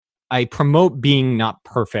I promote being not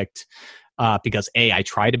perfect because I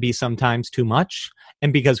try to be sometimes too much,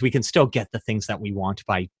 and because we can still get the things that we want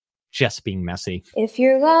by just being messy. If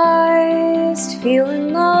you're lost,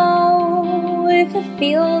 feeling low, if it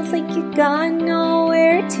feels like you got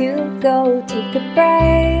nowhere to go, take a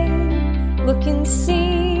breath, look and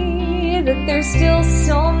see that there's still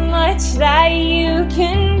so much that you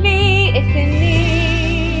can be. If in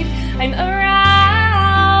need, I'm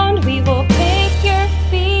around. We will pick your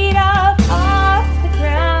feet up off the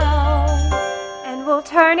ground and we'll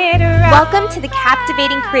turn it around. Welcome to the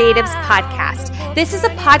Captivating Creatives Podcast. This is a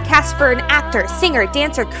podcast for an actor, singer,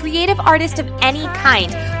 dancer, creative artist of any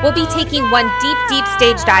kind. We'll be taking one deep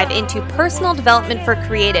stage dive into personal development for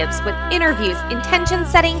creatives with interviews, intention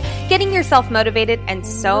setting, getting yourself motivated, and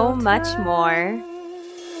so much more.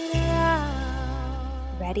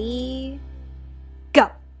 Ready?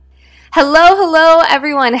 Go. Hello,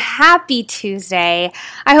 everyone. Happy Tuesday.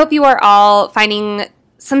 I hope you are all finding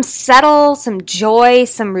some settle, some joy,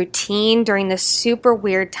 some routine during this super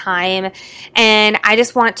weird time. And I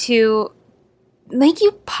just want to make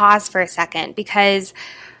you pause for a second because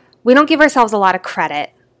we don't give ourselves a lot of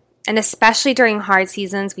credit. And especially during hard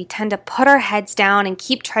seasons, we tend to put our heads down and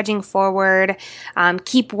keep trudging forward,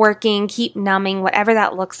 keep working, keep numbing, whatever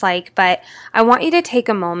that looks like. But I want you to take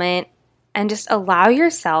a moment and just allow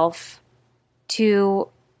yourself to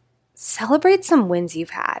celebrate some wins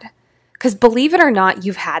you've had. Because believe it or not,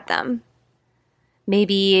 you've had them.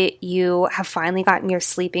 Maybe you have finally gotten your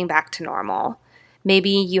sleeping back to normal.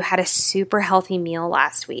 Maybe you had a super healthy meal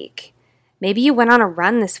last week. Maybe you went on a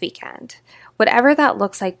run this weekend. Whatever that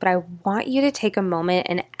looks like, but I want you to take a moment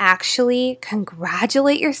and actually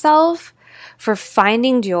congratulate yourself for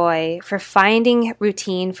finding joy, for finding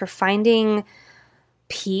routine, for finding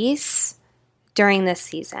peace during this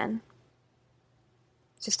season.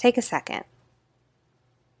 Just take a second.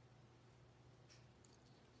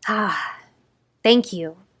 Thank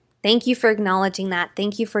you. Thank you for acknowledging that.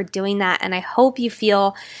 Thank you for doing that. And I hope you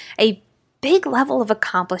feel a big level of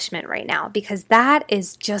accomplishment right now because that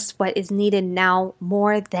is just what is needed now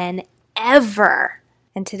more than ever.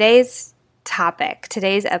 And today's topic,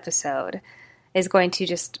 today's episode is going to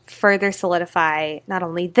just further solidify not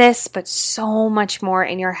only this, but so much more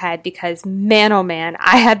in your head because man, oh man,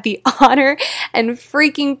 I had the honor and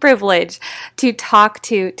freaking privilege to talk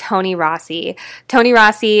to Tony Rossi. Tony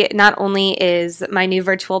Rossi not only is my new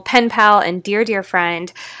virtual pen pal and dear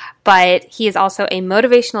friend, but he is also a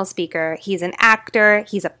motivational speaker. He's an actor,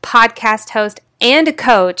 he's a podcast host, and a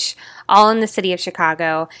coach, all in the city of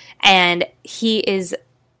Chicago. And he is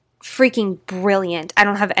freaking brilliant. I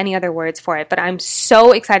don't have any other words for it, but I'm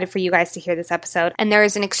so excited for you guys to hear this episode. And there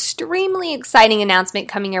is an extremely exciting announcement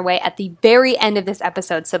coming your way at the very end of this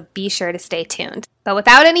episode, so be sure to stay tuned. But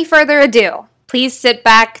without any further ado, please sit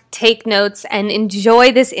back, take notes, and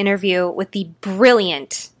enjoy this interview with the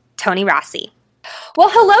brilliant Tony Rossi.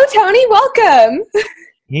 Well, hello, Tony. Welcome.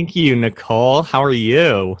 Thank you, Nicole. How are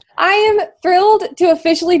you? I am thrilled to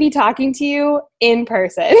officially be talking to you in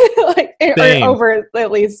person, or over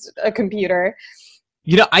at least a computer.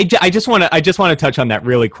 You know, I just want to touch on that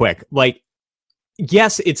really quick. Like,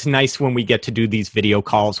 yes, it's nice when we get to do these video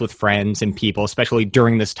calls with friends and people, especially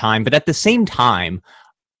during this time. But at the same time,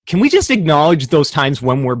 can we just acknowledge those times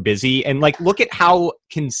when we're busy and like look at how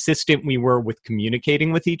consistent we were with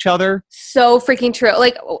communicating with each other? So freaking true.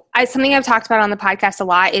 Like something I've talked about on the podcast a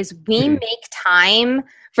lot is we make time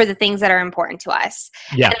for the things that are important to us.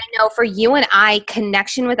 Yeah. And I know for you and I,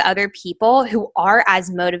 connection with other people who are as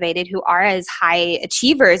motivated, who are as high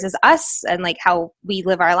achievers as us and like how we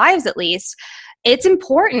live our lives at least, it's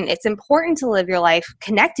important. It's important to live your life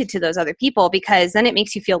connected to those other people because then it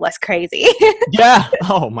makes you feel less crazy. Yeah.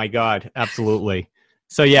 Oh my God. Absolutely.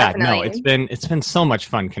 So yeah, Definitely. no, it's been so much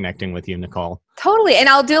fun connecting with you, Nicole. Totally. And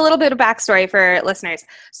I'll do a little bit of backstory for listeners.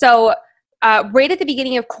 So right at the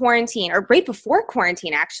beginning of quarantine, or right before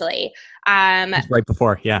quarantine, actually. Right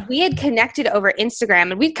before, yeah. We had connected over Instagram,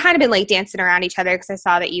 and we'd kind of been like dancing around each other because I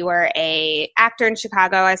saw that you were a actor in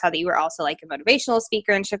Chicago. I saw that you were also like a motivational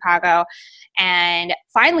speaker in Chicago. And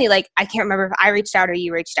finally, like, I can't remember if I reached out or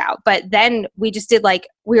you reached out, but then we just did like,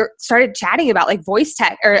 started chatting about like voice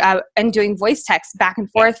tech and doing voice text back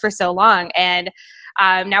and forth for so long. And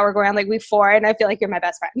now we're going on like week 4 and I feel like you're my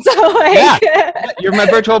best friend. So like, yeah, you're my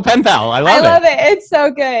virtual pen pal. I love it. It's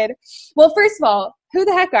so good. Well, first of all, who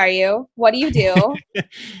the heck are you? What do you do?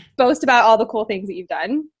 Boast about all the cool things that you've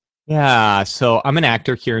done. Yeah, so I'm an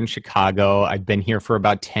actor here in Chicago. I've been here for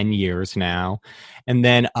about 10 years now. And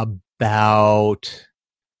then about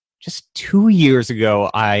just 2 years ago,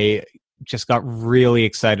 I just got really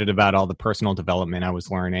excited about all the personal development I was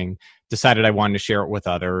learning, decided I wanted to share it with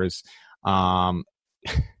others.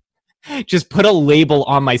 Just put a label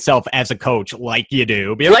on myself as a coach like you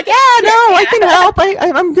do. Be like, yeah, no, I can help.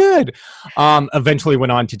 I'm good. Eventually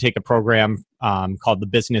went on to take a program called The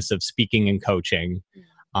Business of Speaking and Coaching.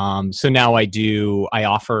 So now I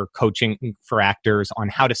offer coaching for actors on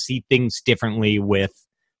how to see things differently with,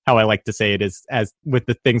 how I like to say it is, as with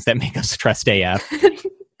the things that make us stressed AF.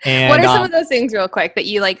 And what are some of those things real quick that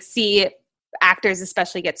you like see actors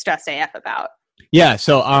especially get stressed AF about? Yeah.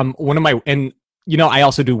 So one of my, and you know, I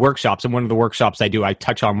also do workshops, and one of the workshops I do, I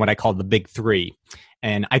touch on what I call the big three.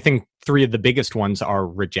 And I think three of the biggest ones are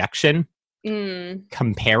rejection,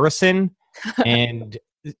 comparison, and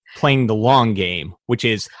playing the long game, which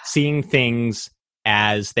is seeing things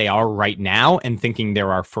as they are right now and thinking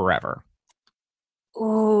there are forever.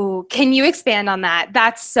 Ooh, can you expand on that?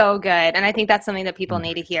 That's so good. And I think that's something that people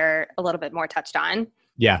need to hear a little bit more touched on.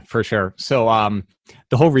 Yeah, for sure. So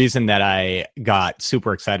the whole reason that I got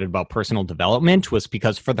super excited about personal development was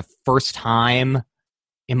because for the first time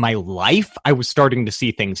in my life, I was starting to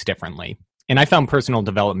see things differently. And I found personal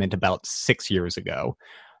development about 6 years ago.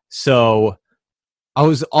 So I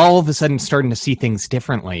was all of a sudden starting to see things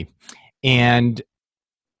differently. And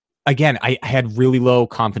again, I had really low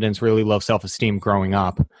confidence, really low self-esteem growing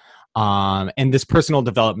up. And this personal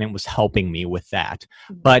development was helping me with that.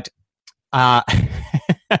 But so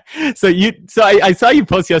I saw you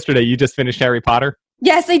post yesterday. You just finished Harry Potter.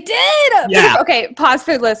 Yes, I did. Yeah. Okay, pause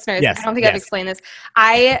for the listeners. Yes, I don't think I've explained this.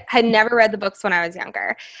 I had never read the books when I was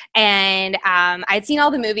younger, and I'd seen all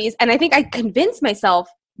the movies, and I think I convinced myself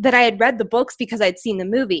that I had read the books because I'd seen the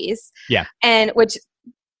movies. Yeah. And which,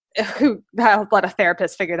 I'll let a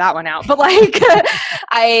therapist figure that one out. But like,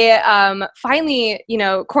 I finally,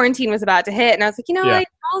 quarantine was about to hit, and I was like,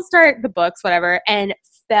 I'll start the books, whatever, and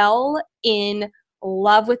fell in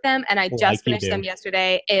love with them, and I just finished them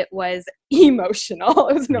yesterday. It was emotional.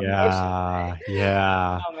 It was an emotional day.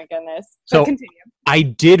 Yeah. Oh my goodness. So continue. I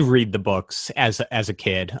did read the books as a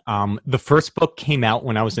kid. The first book came out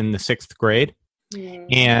when I was in the 6th grade,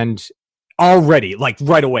 and already, like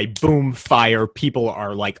right away, boom, fire. People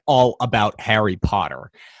are like all about Harry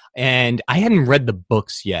Potter, and I hadn't read the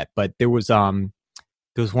books yet, but there was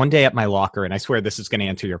one day at my locker, and I swear this is going to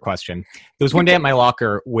answer your question. There was one day at my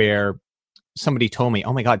locker where somebody told me,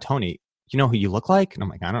 "Oh my God, Tony, you know who you look like?" And I'm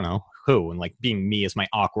like, "I don't know who." And like being me as my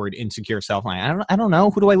awkward, insecure self, I'm like, I don't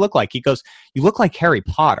know. Who do I look like? He goes, "You look like Harry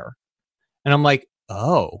Potter." And I'm like,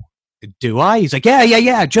 "Oh, do I?" He's like,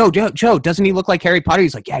 "Yeah. Joe, doesn't he look like Harry Potter?"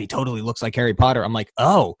 He's like, "Yeah, he totally looks like Harry Potter." I'm like,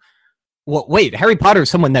 "Oh, well, wait, Harry Potter is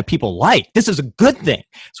someone that people like. This is a good thing."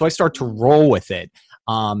 So I start to roll with it.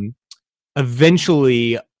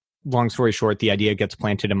 Eventually, long story short, the idea gets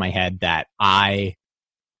planted in my head that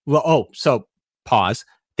so pause.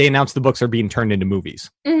 They announced the books are being turned into movies.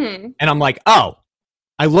 Mm-hmm. And I'm like, oh,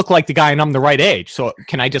 I look like the guy and I'm the right age. So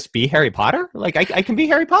can I just be Harry Potter? Like I can be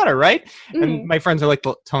Harry Potter, right? Mm-hmm. And my friends are like,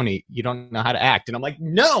 well, Tony, you don't know how to act. And I'm like,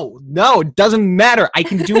 no, it doesn't matter. I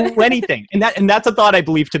can do anything. And that's a thought I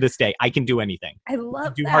believe to this day. I can do anything. I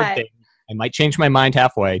love that. Hard things. I might change my mind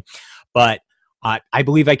halfway, but I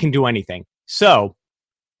believe I can do anything. So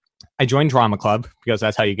I joined drama club because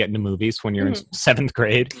that's how you get into movies when you're in 7th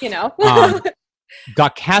grade.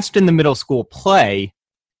 Got cast in the middle school play,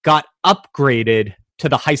 got upgraded to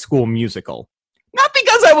the high school musical. Not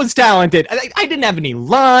because I was talented. I didn't have any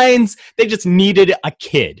lines. They just needed a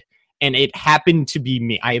kid. And it happened to be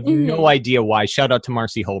me. I have no idea why. Shout out to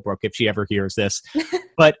Marcy Holbrook if she ever hears this.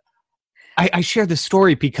 But I share this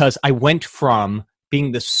story because I went from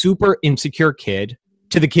being the super insecure kid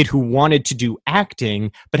to the kid who wanted to do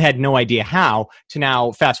acting but had no idea how, to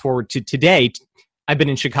now fast forward to today. I've been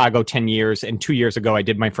in Chicago 10 years, and 2 years ago I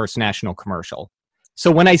did my first national commercial. So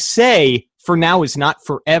when I say for now is not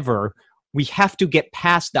forever, we have to get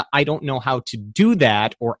past the I don't know how to do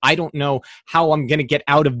that, or I don't know how I'm going to get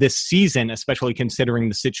out of this season, especially considering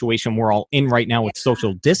the situation we're all in right now with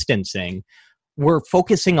social distancing. We're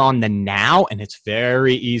focusing on the now, and it's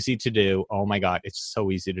very easy to do. Oh my God, it's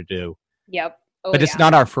so easy to do. Yep. But it's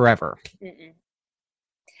not our forever. Mm-mm.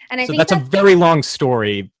 And I so think that's a very long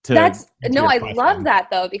story. I love that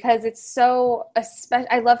though, because it's so,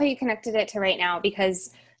 I love how you connected it to right now, because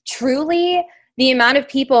truly the amount of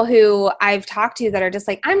people who I've talked to that are just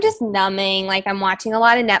like, I'm just numbing, like I'm watching a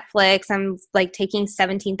lot of Netflix, I'm like taking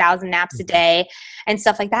 17,000 naps a day and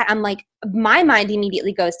stuff like that. I'm like, my mind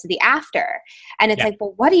immediately goes to the after. And it's like,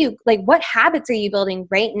 well, what habits are you building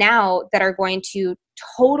right now that are going to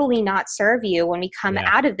totally not serve you when we come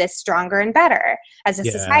out of this stronger and better as a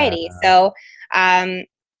society? So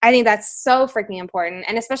I think that's so freaking important.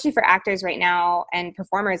 And especially for actors right now and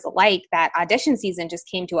performers alike, that audition season just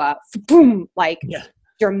came to a boom,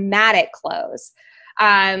 dramatic close.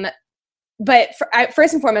 But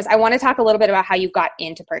first and foremost, I want to talk a little bit about how you got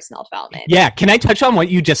into personal development. Yeah. Can I touch on what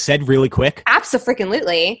you just said really quick?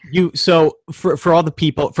 Absolutely. So for all the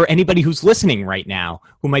people, for anybody who's listening right now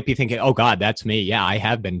who might be thinking, oh God, that's me. Yeah, I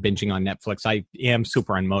have been binging on Netflix. I am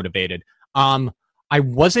super unmotivated. I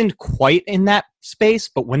wasn't quite in that space,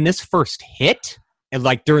 but when this first hit, and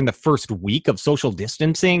like during the first week of social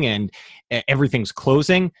distancing and everything's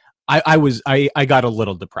closing, I got a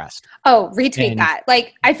little depressed. Oh, retweet that.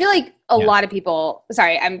 Like, I feel like a lot of people,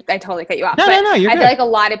 sorry, I totally cut you off. No, you're I good. feel like a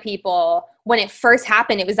lot of people, when it first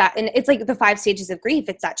happened, it was that, and it's like the 5 stages of grief.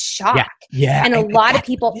 It's that shock. Yeah. And a lot of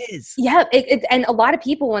people, it and a lot of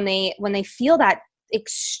people, when they feel that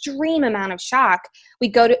extreme amount of shock, we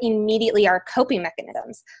go to immediately our coping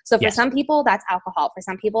mechanisms. So for some people, that's alcohol. For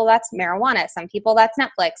some people, that's marijuana. Some people, that's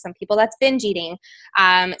Netflix. Some people, that's binge eating.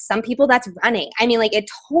 Some people, that's running. I mean, like, it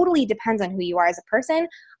totally depends on who you are as a person.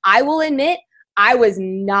 I will admit, I was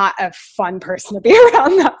not a fun person to be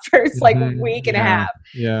around that first week and a half.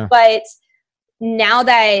 Yeah. But now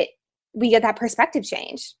that we get that perspective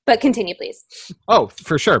change. But continue, please. Oh,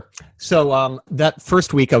 for sure. So that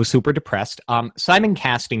first week I was super depressed. Simon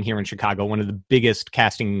Casting here in Chicago, one of the biggest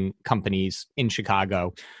casting companies in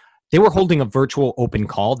Chicago, they were holding a virtual open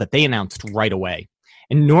call that they announced right away.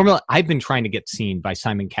 And normally I've been trying to get seen by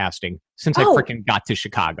Simon Casting since I freaking got to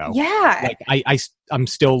Chicago. Yeah. Like I'm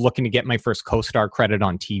still looking to get my first co-star credit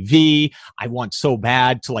on TV. I want so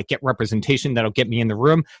bad to like get representation that'll get me in the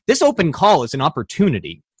room. This open call is an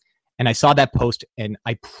opportunity. And I saw that post and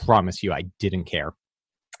I promise you, I didn't care.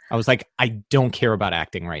 I was like, I don't care about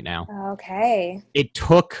acting right now. Okay. It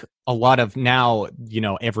took a lot of now,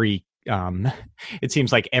 every, it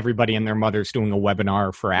seems like everybody and their mother's doing a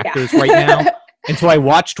webinar for actors right now. And so I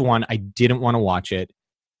watched one. I didn't want to watch it.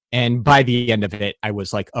 And by the end of it, I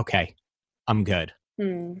was like, okay, I'm good.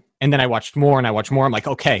 And then I watched more and I watched more. I'm like,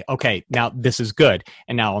 okay, now this is good.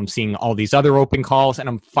 And now I'm seeing all these other open calls and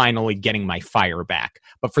I'm finally getting my fire back.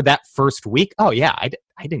 But for that first week, I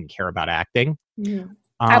didn't care about acting.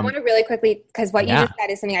 I want to really quickly, because what you just said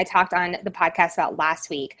is something I talked on the podcast about last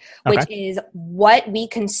week, which is what we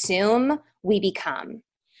consume, we become.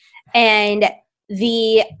 And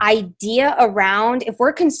the idea around, if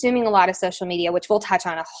we're consuming a lot of social media, which we'll touch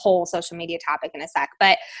on a whole social media topic in a sec,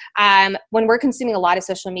 but when we're consuming a lot of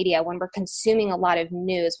social media, when we're consuming a lot of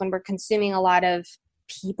news, when we're consuming a lot of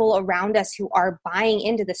people around us who are buying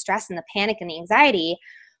into the stress and the panic and the anxiety,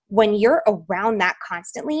 when you're around that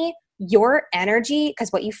constantly, your energy,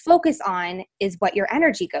 because what you focus on is what your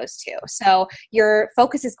energy goes to. So your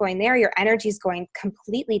focus is going there, your energy is going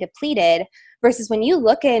completely depleted, versus when you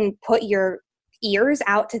look and put your ears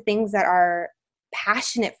out to things that are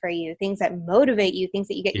passionate for you, things that motivate you, things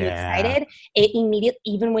that you get you excited, it immediately,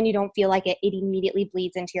 even when you don't feel like it, it immediately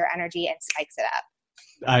bleeds into your energy and spikes it up.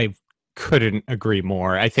 I couldn't agree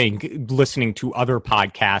more. I think listening to other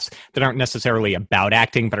podcasts that aren't necessarily about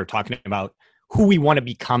acting, but are talking about who we want to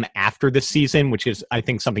become after this season, which is, I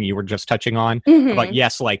think, something you were just touching on. About,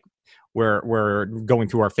 like we're going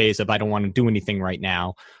through our phase of I don't want to do anything right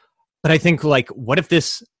now. But I think, like, what if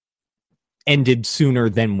this ended sooner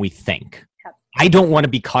than we think? I don't want to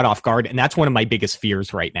be caught off guard, and that's one of my biggest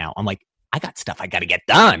fears right now. I'm like, I got stuff I got to get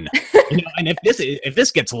done. And if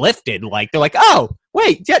this gets lifted, like, they're like, oh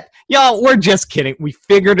wait, y'all, we're just kidding. We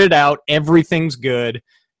figured it out. Everything's good.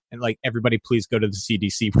 And like, everybody, please go to the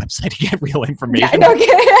CDC website to get real information.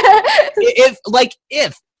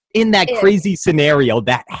 If in that crazy scenario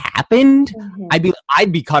that happened,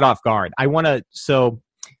 I'd be caught off guard. I want to. So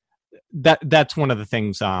that's one of the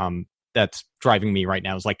things that's driving me right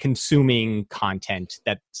now, is like consuming content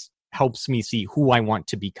that helps me see who I want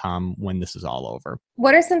to become when this is all over.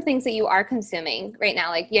 What are some things that you are consuming right now?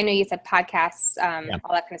 Like, you said podcasts,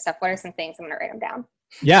 all that kind of stuff. What are some things? I'm going to write them down.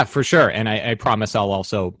 Yeah, for sure. And I promise I'll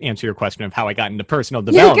also answer your question of how I got into personal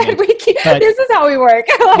development. This is how we work.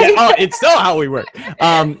 It's still how we work.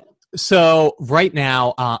 So right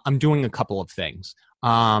now, I'm doing a couple of things.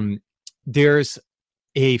 There's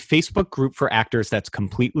a Facebook group for actors that's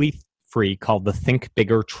completely free called the Think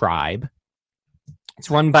Bigger Tribe. It's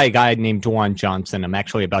run by a guy named Dwan Johnson. I'm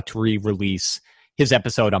actually about to re-release his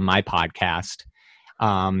episode on my podcast.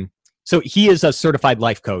 So he is a certified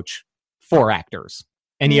life coach for actors.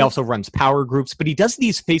 And he also runs power groups, but he does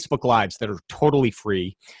these Facebook Lives that are totally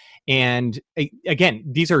free. And again,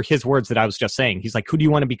 these are his words that I was just saying. He's like, who do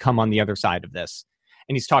you want to become on the other side of this?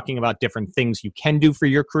 And he's talking about different things you can do for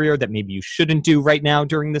your career that maybe you shouldn't do right now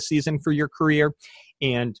during the season for your career.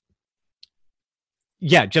 And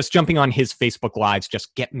yeah, just jumping on his Facebook Lives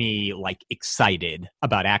just get me like excited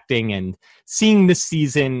about acting and seeing this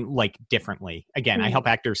season like differently. Again, I help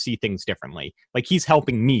actors see things differently. Like he's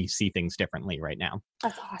helping me see things differently right now.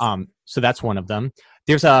 That's awesome. So that's one of them.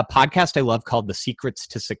 There's a podcast I love called The Secrets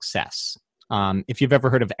to Success. If you've ever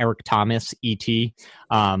heard of Eric Thomas, E.T.,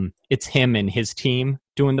 it's him and his team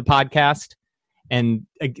doing the podcast. And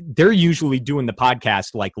they're usually doing the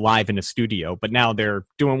podcast like live in a studio, but now they're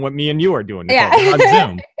doing what me and you are doing. Nicole. Yeah. On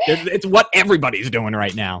Zoom. It's what everybody's doing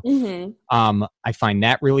right now. Mm-hmm. I find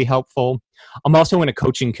that really helpful. I'm also in a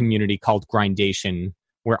coaching community called Grindation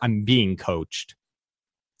where I'm being coached.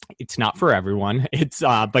 It's not for everyone.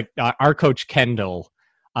 But our coach Kendall,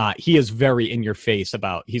 he is very in your face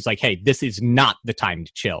he's like, hey, this is not the time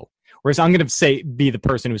to chill. Whereas I'm going to be the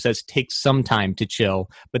person who says, take some time to chill,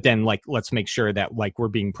 but then like, let's make sure that like we're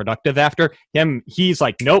being productive after him. He's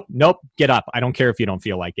like, nope, get up. I don't care if you don't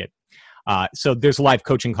feel like it. So there's live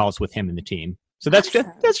coaching calls with him and the team. So that's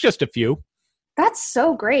just a few. That's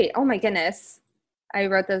so great. Oh my goodness. I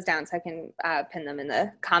wrote those down so I can pin them in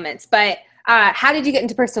the comments, but how did you get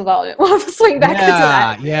into personal development? We'll swing back into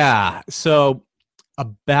that. Yeah. So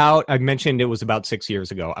I mentioned it was about 6 years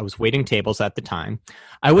ago. I was waiting tables at the time.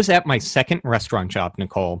 I was at my second restaurant job,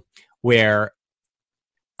 Nicole, where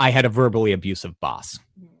I had a verbally abusive boss.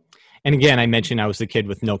 And again, I mentioned I was the kid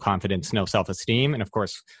with no confidence, no self-esteem. And of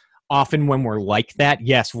course, often when we're like that,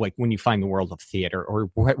 yes, like when you find the world of theater or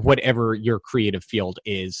whatever your creative field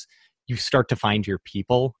is, you start to find your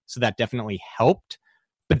people. So that definitely helped.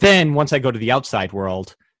 But then once I go to the outside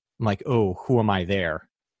world, I'm like, oh, who am I there?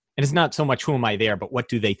 And it's not so much who am I there, but what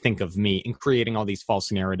do they think of me, and creating all these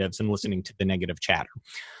false narratives and listening to the negative chatter.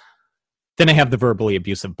 Then I have the verbally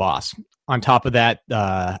abusive boss. On top of that,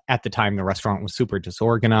 at the time, the restaurant was super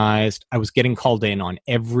disorganized. I was getting called in on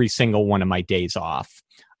every single one of my days off.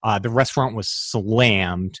 The restaurant was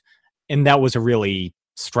slammed, and that was a really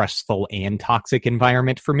stressful and toxic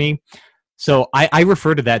environment for me. So I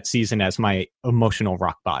refer to that season as my emotional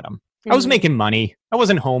rock bottom. I was making money. I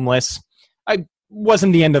wasn't homeless. I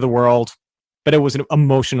wasn't the end of the world, but it was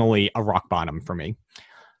emotionally a rock bottom for me.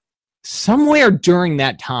 Somewhere during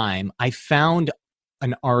that time, I found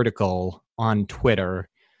an article on Twitter,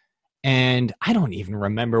 and I don't even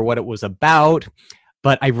remember what it was about,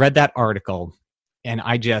 but I read that article, and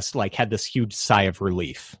I just like had this huge sigh of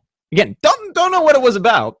relief. Again, don't know what it was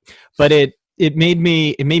about, but it made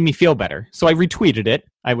me feel better. So I retweeted it.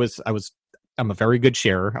 I'm a very good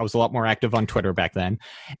sharer. I was a lot more active on Twitter back then.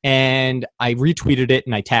 And I retweeted it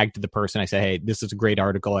and I tagged the person. I said, hey, this is a great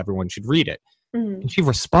article. Everyone should read it. Mm-hmm. And she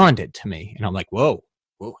responded to me. And I'm like, whoa,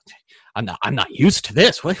 I'm not used to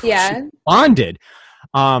this. What? Yeah. She responded.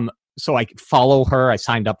 So I could follow her. I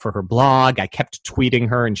signed up for her blog. I kept tweeting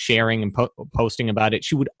her and sharing and posting about it.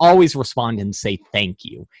 She would always respond and say, thank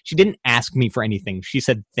you. She didn't ask me for anything. She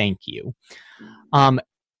said, thank you. And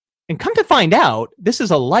come to find out, this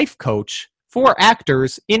is a life coach for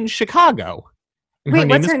actors in Chicago. And wait,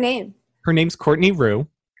 what's her name? Her name's Courtney Rue.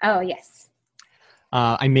 Oh, yes.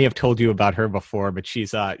 I may have told you about her before, but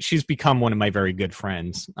she's become one of my very good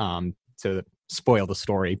friends, to spoil the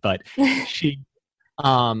story. But she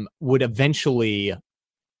would eventually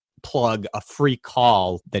plug a free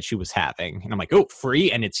call that she was having. And I'm like, oh,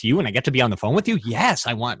 free? And it's you? And I get to be on the phone with you? Yes,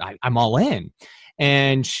 I'm all in.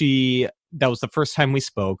 And that was the first time we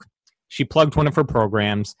spoke. She plugged one of her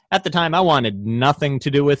programs. At the time, I wanted nothing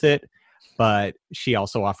to do with it, but she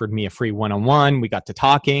also offered me a free one-on-one. We got to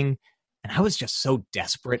talking, and I was just so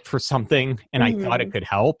desperate for something, and I thought it could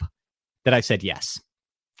help, that I said yes.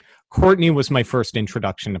 Courtney was my first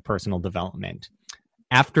introduction to personal development.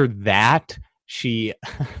 After that,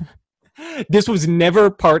 this was never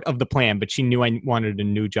part of the plan, but she knew I wanted a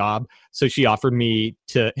new job. So she offered me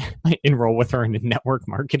to enroll with her in a network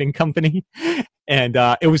marketing company. And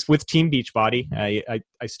it was with Team Beachbody.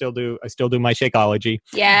 I still do my Shakeology.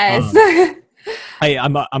 Yes.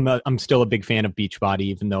 I'm still a big fan of Beachbody,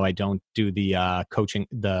 even though I don't do the coaching,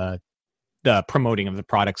 the promoting of the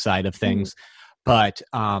product side of things. But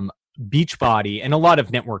Beachbody and a lot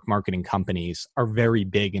of network marketing companies are very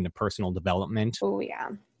big into personal development. Oh, yeah.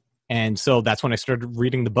 And so that's when I started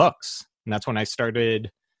reading the books. And that's when I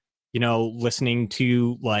started, listening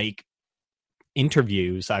to like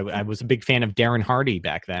interviews. I was a big fan of Darren Hardy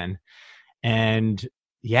back then. And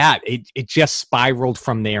yeah, it just spiraled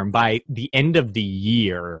from there. And by the end of the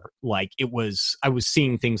year, I was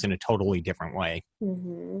seeing things in a totally different way.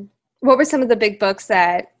 Mm-hmm. What were some of the big books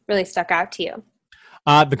that really stuck out to you?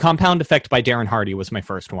 The Compound Effect by Darren Hardy was my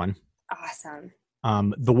first one. Awesome.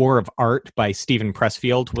 The War of Art by Stephen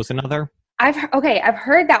Pressfield was another. I've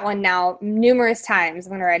heard that one now numerous times.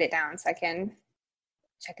 I'm going to write it down so I can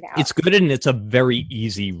check it out. It's good, and it's a very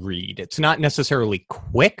easy read. It's not necessarily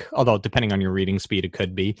quick, although depending on your reading speed, it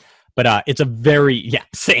could be. But it's a very,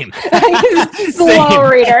 same. Slow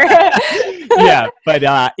reader. Yeah, but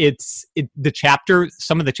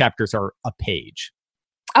some of the chapters are a page.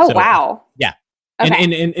 Oh, So, wow. Yeah. Okay.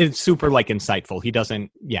 And it's super like insightful. He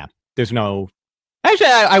doesn't, there's no, actually,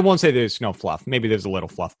 I won't say there's no fluff. Maybe there's a little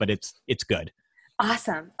fluff, but it's good.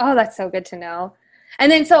 Awesome. Oh, that's so good to know. And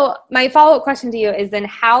then, so my follow-up question to you is then,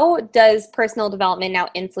 how does personal development now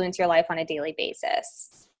influence your life on a daily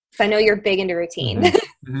basis? Because I know you're big into routine.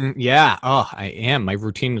 Mm-hmm. Yeah. Oh, I am. My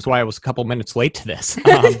routine is why I was a couple minutes late to this.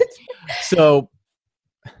 So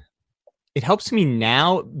it helps me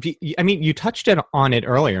now. I mean, you touched on it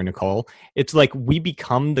earlier, Nicole. It's like we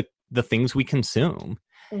become the things we consume.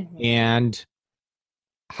 Mm-hmm. And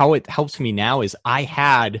how it helps me now is I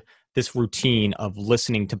had this routine of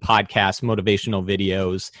listening to podcasts, motivational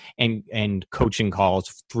videos, and coaching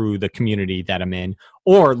calls through the community that I'm in,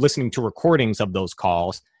 or listening to recordings of those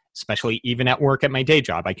calls, especially even at work at my day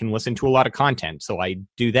job. I can listen to a lot of content, so I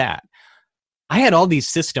do that. I had all these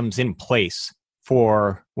systems in place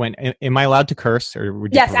for when, am I allowed to curse? Or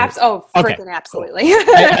would you Yes, freaking absolutely.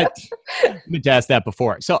 I meant to ask that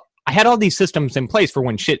before. So I had all these systems in place for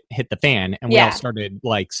when shit hit the fan and we all started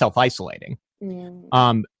like self-isolating.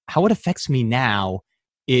 How it affects me now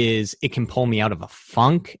is it can pull me out of a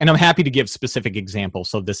funk. And I'm happy to give specific examples,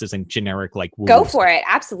 so this isn't generic like rules. Go for it.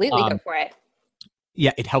 Absolutely go for it.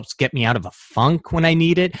 Yeah, it helps get me out of a funk when I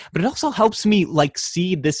need it, but it also helps me like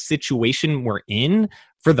see this situation we're in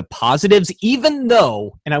for the positives, even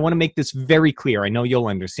though, and I want to make this very clear, I know you'll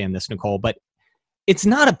understand this, Nicole, but it's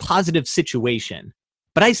not a positive situation,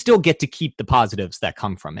 but I still get to keep the positives that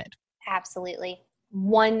come from it. Absolutely.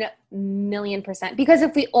 1,000,000%. Because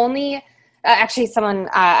if we only, actually someone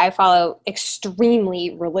I follow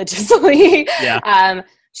extremely religiously,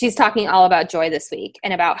 she's talking all about joy this week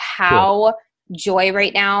and about how joy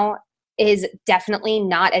right now is definitely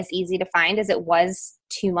not as easy to find as it was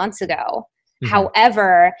 2 months ago. Mm-hmm.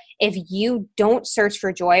 However, if you don't search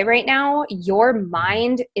for joy right now, your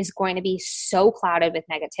mind is going to be so clouded with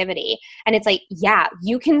negativity. And it's like,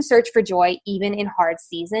 you can search for joy even in hard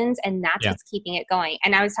seasons, and that's what's keeping it going.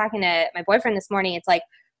 And I was talking to my boyfriend this morning. It's like,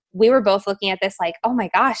 we were both looking at this like, oh my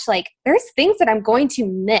gosh, like there's things that I'm going to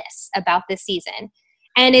miss about this season.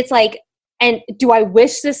 And it's like, and do I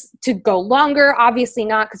wish this to go longer? Obviously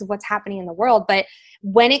not, because of what's happening in the world. But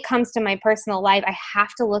when it comes to my personal life, I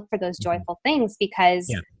have to look for those joyful things,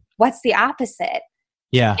 because what's the opposite?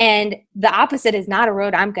 Yeah. And the opposite is not a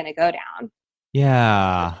road I'm going to go down.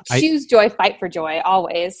 Yeah. Choose joy, fight for joy,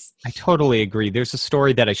 always. I totally agree. There's a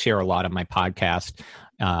story that I share a lot on my podcast,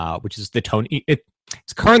 which is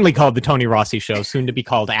it's currently called The Tony Rossi Show, soon to be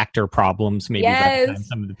called Actor Problems, maybe by the time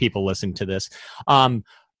some of the people listen to this.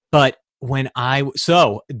 But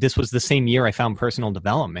this was the same year I found personal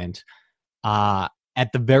development.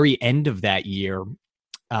 At the very end of that year,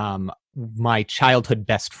 my childhood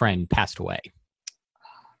best friend passed away.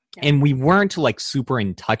 And we weren't like super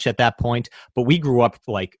in touch at that point, but we grew up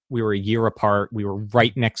like we were a year apart. We were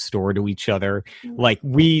right next door to each other. Like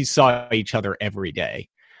we saw each other every day.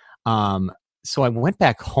 So I went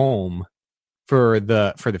back home for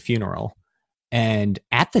the funeral. And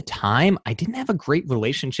at the time, I didn't have a great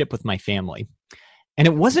relationship with my family. And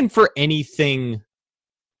it wasn't for anything.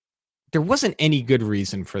 There wasn't any good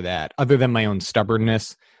reason for that other than my own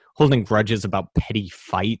stubbornness, holding grudges about petty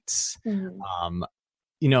fights,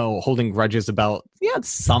 holding grudges about,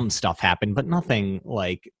 some stuff happened, but nothing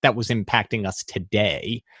like that was impacting us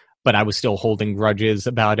today. But I was still holding grudges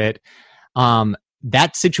about it.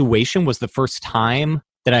 That situation was the first time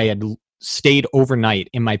that I had stayed overnight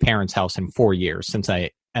in my parents' house in 4 years,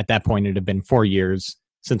 at that point, it had been 4 years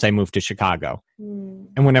since I moved to Chicago.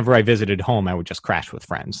 And whenever I visited home, I would just crash with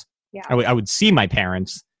friends. Yeah. I would see my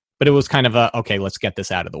parents, but it was kind of okay, let's get this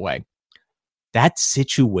out of the way. That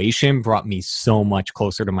situation brought me so much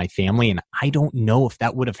closer to my family, and I don't know if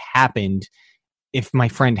that would have happened if my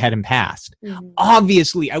friend hadn't passed.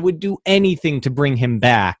 Obviously, I would do anything to bring him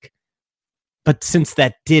back, but since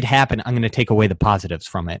that did happen, I'm going to take away the positives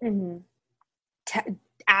from it.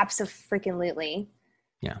 Absolutely.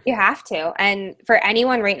 Yeah. You have to. And for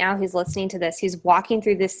anyone right now who's listening to this, who's walking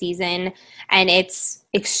through this season and it's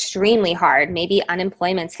extremely hard, maybe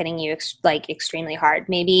unemployment's hitting you extremely hard.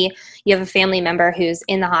 Maybe you have a family member who's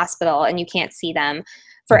in the hospital and you can't see them.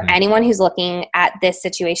 For anyone who's looking at this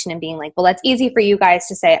situation and being like, well, that's easy for you guys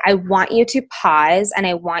to say. I want you to pause and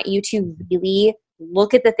I want you to really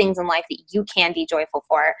look at the things in life that you can be joyful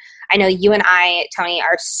for. I know you and I, Tony,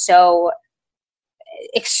 are so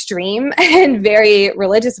extreme and very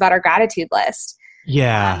religious about our gratitude list.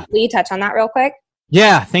 Yeah. Will you touch on that real quick?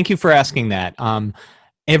 Yeah. Thank you for asking that.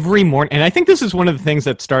 Every morning, and I think this is one of the things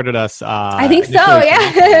that started us. I think so.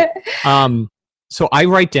 Yeah. So I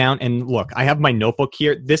write down, and look, I have my notebook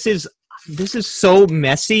here. This is so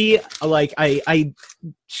messy. Like I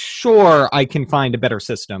sure I can find a better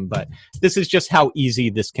system, but this is just how easy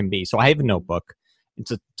this can be. So I have a notebook.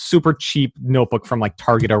 It's a super cheap notebook from like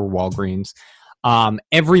Target or Walgreens.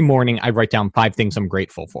 Every morning I write down 5 things I'm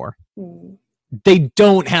grateful for. They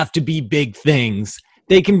don't have to be big things.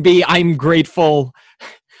 They can be, I'm grateful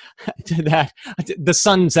that the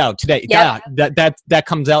sun's out today. Yep. Yeah, that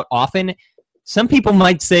comes out often. Some people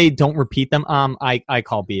might say don't repeat them. I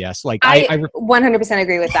call BS. Like I 100%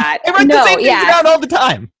 agree with that. I write the same things down all the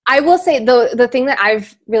time. I will say the thing that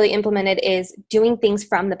I've really implemented is doing things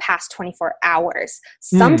from the past 24 hours.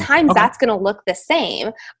 Sometimes that's going to look the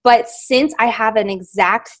same, but since I have an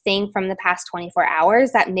exact thing from the past 24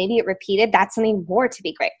 hours that maybe it repeated, that's something more to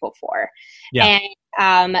be grateful for. Yeah.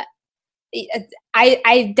 And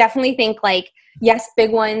I definitely think like, yes,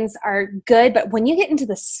 big ones are good, but when you get into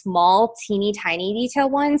the small, teeny, tiny detail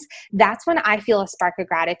ones, that's when I feel a spark of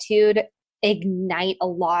gratitude ignite a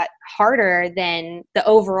lot harder than the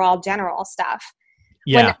overall general stuff.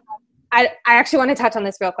 Yeah. I actually want to touch on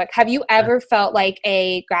this real quick. Have you ever felt like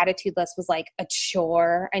a gratitude list was like a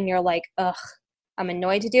chore and you're like, ugh, I'm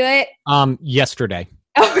annoyed to do it? Yesterday.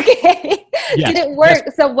 Okay. Yes. Did it work?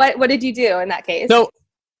 Yes. So what did you do in that case? So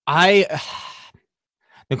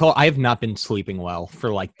Nicole, I have not been sleeping well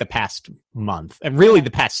for like the past month, and really the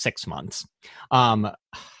past 6 months. My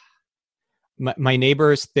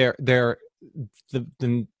neighbors, they're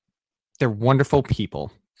wonderful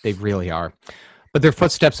people. They really are, but their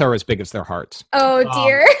footsteps are as big as their hearts. Oh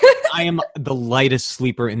dear. I am the lightest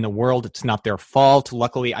sleeper in the world. It's not their fault.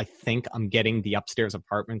 Luckily, I think I'm getting the upstairs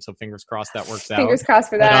apartment, so fingers crossed that works out. Fingers crossed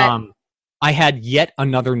for that. But, I had yet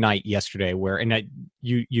another night yesterday where, and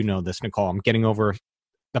you know this, Nicole, I'm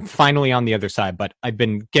finally on the other side, but I've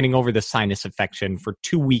been getting over the sinus infection for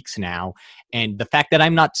 2 weeks now. And the fact that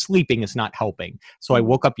I'm not sleeping is not helping. So I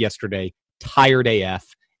woke up yesterday, tired AF,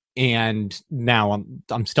 and now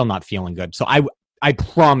I'm still not feeling good. So I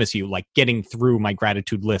promise you, like, getting through my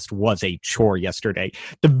gratitude list was a chore yesterday.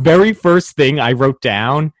 The very first thing I wrote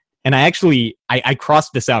down, and I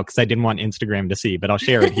crossed this out because I didn't want Instagram to see, but I'll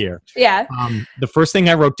share it here. Yeah. The first thing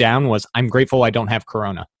I wrote down was, I'm grateful I don't have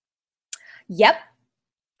corona. Yep.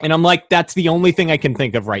 And I'm like, that's the only thing I can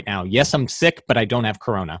think of right now. Yes, I'm sick, but I don't have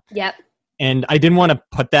corona. Yep. And I didn't want to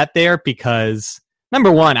put that there because,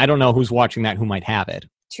 number one, I don't know who's watching that who might have it.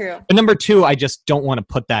 True. But number two, I just don't want to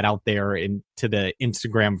put that out there into the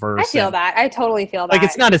Instagram verse. I feel that. I totally feel that. Like,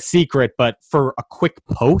 it's not a secret, but for a quick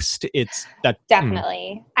post, it's that.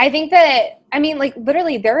 Definitely. I think that, I mean, like,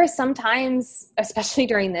 literally, there are some times, especially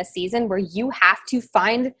during this season, where you have to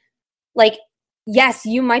find, like, yes,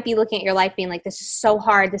 you might be looking at your life being like, this is so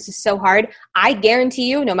hard. This is so hard. I guarantee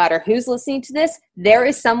you, no matter who's listening to this, there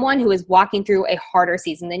is someone who is walking through a harder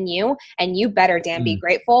season than you. And you better damn be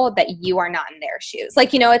grateful that you are not in their shoes.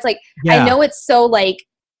 Like, you know, it's like, I know it's so like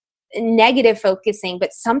negative focusing,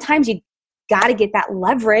 but sometimes you got to get that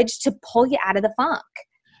leverage to pull you out of the funk.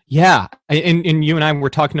 Yeah. And you and I were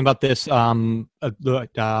talking about this on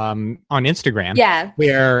Instagram. Yeah.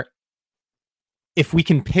 Where if we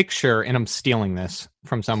can picture, and I'm stealing this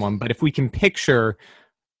from someone, but if we can picture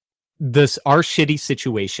our shitty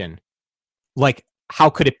situation, like, how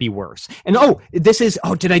could it be worse? And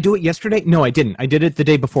did I do it yesterday? No, I didn't. I did it the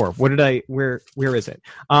day before. Where is it?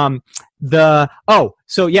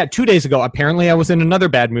 So yeah, 2 days ago, apparently I was in another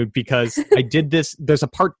bad mood because I did this. There's a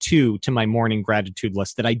part 2 to my morning gratitude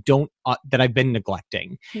list that that I've been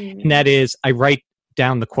neglecting. And that is, I write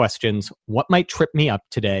down the questions: what might trip me up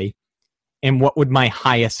today? And what would my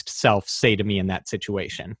highest self say to me in that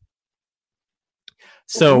situation?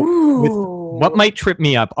 So with what might trip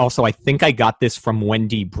me up, also, I think I got this from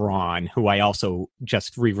Wendy Braun, who I also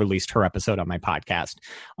just re-released her episode on my podcast.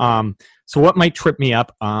 So what might trip me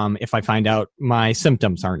up if I find out my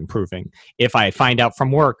symptoms aren't improving? If I find out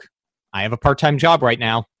from work, I have a part-time job right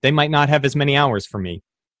now, they might not have as many hours for me.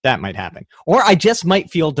 That might happen. Or I just might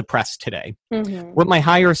feel depressed today. Mm-hmm. What my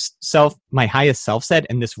highest self said,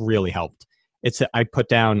 and this really helped, I put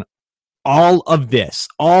down all of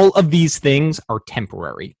these things are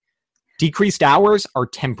temporary. Decreased hours are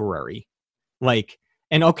temporary. Like,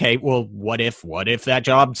 and okay, well, what if that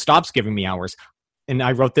job stops giving me hours? And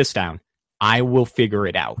I wrote this down. I will figure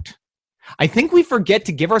it out. I think we forget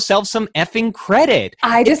to give ourselves some effing credit.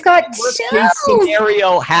 I just got worst case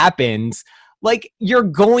scenario happens. Like, you're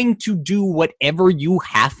going to do whatever you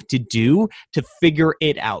have to do to figure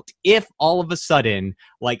it out. If all of a sudden,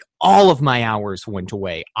 like, all of my hours went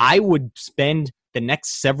away, I would spend the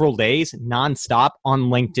next several days nonstop on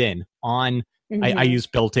LinkedIn, on I use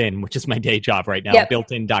Built-in, which is my day job right now. Yep.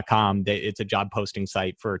 Builtin.com. It's a job posting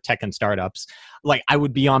site for tech and startups. Like, I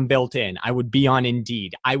would be on Built-in. I would be on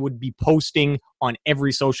Indeed. I would be posting on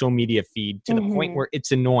every social media feed to the point where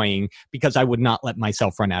it's annoying, because I would not let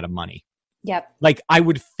myself run out of money. Yep. Like, I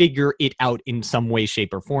would figure it out in some way,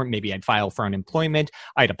 shape, or form. Maybe I'd file for unemployment.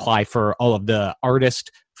 I'd apply for all of the artist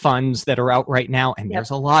funds that are out right now. And there's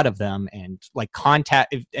a lot of them. And like,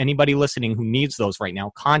 contact, if anybody listening who needs those right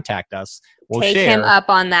now, contact us. We'll Take share. him up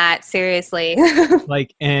on that. Seriously.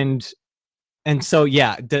 Like, and so,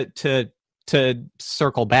 yeah, to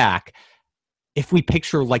circle back, if we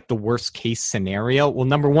picture like the worst case scenario, well,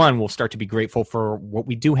 number one, we'll start to be grateful for what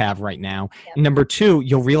we do have right now. Yep. And number two,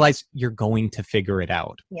 you'll realize you're going to figure it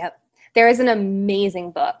out. Yep. There is an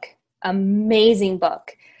amazing book.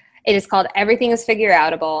 It is called Everything is Figure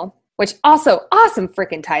Outable, which also awesome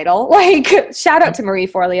freaking title. Like, shout out to Marie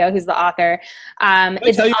Forleo, who's the author. Can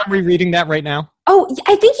I tell you I'm rereading that right now? Oh,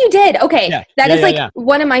 I think you did. Okay. Yeah. That is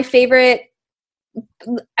one of my favorite.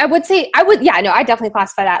 I definitely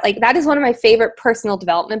classify that. Like, that is one of my favorite personal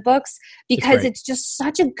development books, because it's just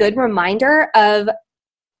such a good reminder of,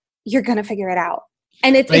 you're going to figure it out.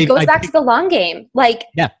 And it goes back to the long game. Like,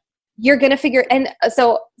 you're going to figure. And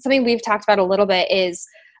so something we've talked about a little bit is,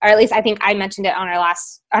 or at least I think I mentioned it on our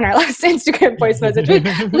last Instagram voice message.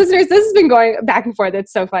 Listeners, this has been going back and forth.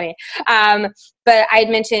 It's so funny. But I had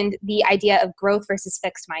mentioned the idea of growth versus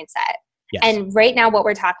fixed mindset. Yes. And right now what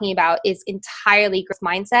we're talking about is entirely growth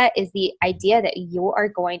mindset, is the idea that you are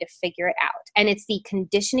going to figure it out. And it's the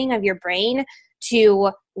conditioning of your brain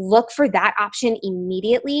to look for that option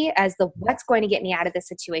immediately as the what's going to get me out of this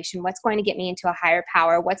situation, what's going to get me into a higher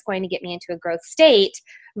power, what's going to get me into a growth state,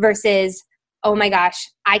 versus, oh my gosh,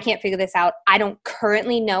 I can't figure this out. I don't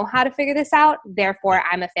currently know how to figure this out. Therefore,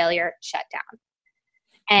 I'm a failure. Shut down.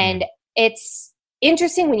 And it's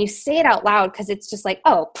interesting when you say it out loud, because it's just like,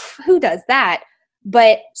 oh, who does that?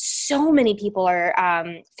 But so many people are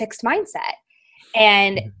fixed mindset.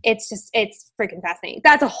 And it's freaking fascinating.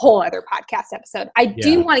 That's a whole other podcast episode. I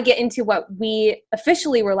do want to get into what we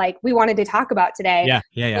officially were like, we wanted to talk about today.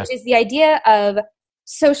 Which is the idea of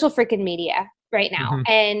social freaking media right now,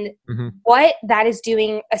 and what that is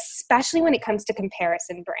doing, especially when it comes to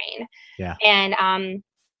comparison brain. And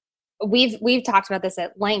we've talked about this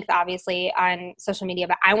at length, obviously, on social media,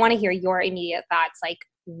 but I want to hear your immediate thoughts. Like,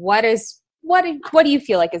 what do you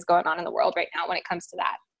feel like is going on in the world right now when it comes to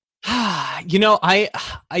that? You know, I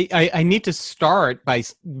need to start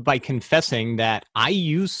by confessing that I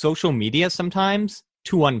use social media sometimes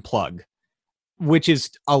to unplug, which is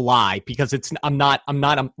a lie, because I'm not,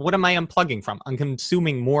 what am I unplugging from? I'm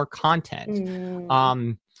consuming more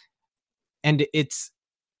content. And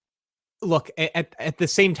look, at the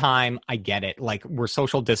same time, I get it. Like, we're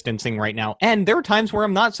social distancing right now. And there are times where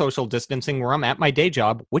I'm not social distancing, where I'm at my day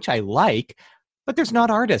job, which I like, but there's not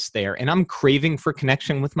artists there. And I'm craving for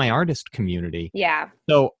connection with my artist community. Yeah.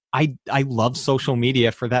 So I love social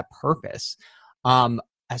media for that purpose.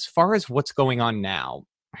 As far as what's going on now,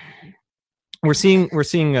 we're seeing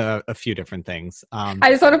a few different things.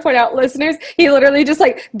 I just want to point out, listeners, he literally just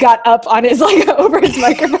like got up on his over his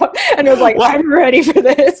microphone and was like, I'm ready for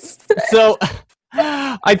this. So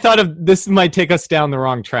I thought of this might take us down the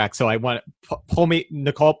wrong track. So I want to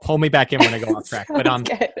Nicole, pull me back in when I go off track. But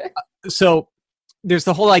so there's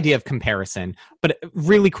the whole idea of comparison. But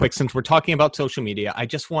really quick, since we're talking about social media, I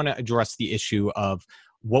just want to address the issue of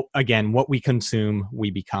what we consume,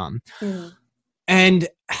 we become. And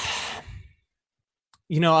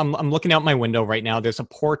you know, I'm looking out my window right now. There's a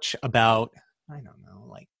porch about, I don't know,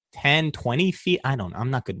 like 10, 20 feet. I don't know.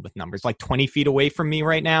 I'm not good with numbers. Like 20 feet away from me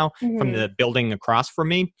right now, from the building across from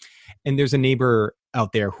me. And there's a neighbor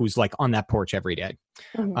out there who's like on that porch every day.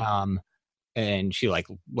 And she like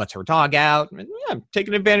lets her dog out. And,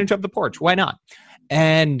 taking advantage of the porch. Why not?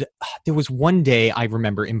 And there was one day I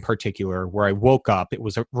remember in particular where I woke up. It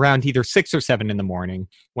was around either 6 or 7 in the morning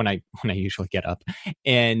when I usually get up.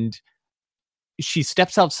 And she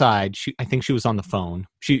steps outside. I think she was on the phone.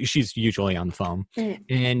 She's usually on the phone.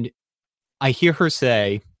 And I hear her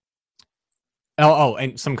say,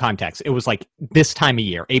 and some context. It was like this time of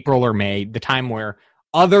year, April or May, the time where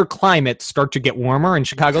other climates start to get warmer, and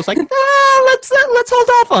Chicago's like, let's hold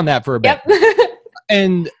off on that for a bit.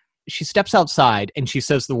 And she steps outside and she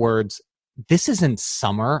says the words, "This isn't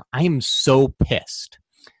summer. I am so pissed."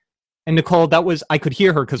 And Nicole, I could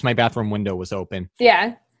hear her because my bathroom window was open.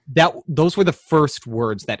 Yeah. those were the first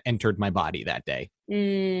words that entered my body that day.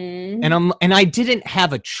 Mm. And I didn't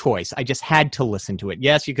have a choice. I just had to listen to it.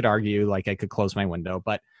 Yes, you could argue like I could close my window,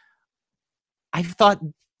 but I thought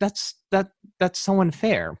that's so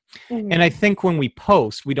unfair. Mhm. And I think when we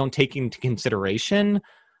post, we don't take into consideration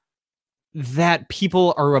that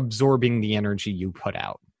people are absorbing the energy you put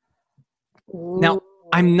out. Now,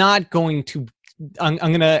 I'm not going to I'm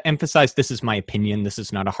going to emphasize this is my opinion. This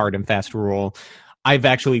is not a hard and fast rule. I've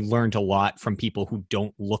actually learned a lot from people who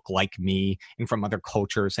don't look like me and from other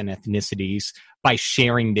cultures and ethnicities by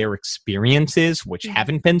sharing their experiences, which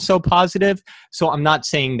haven't been so positive. So I'm not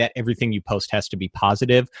saying that everything you post has to be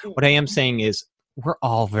positive. What I am saying is we're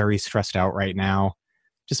all very stressed out right now.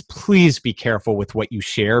 Just please be careful with what you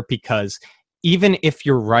share, because even if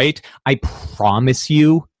you're right, I promise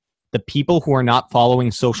you, the people who are not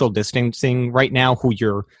following social distancing right now, who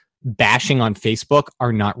you're bashing on Facebook,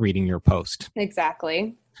 are not reading your post.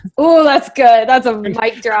 Exactly. Oh, that's good. That's a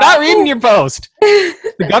mic drop. Not reading your post.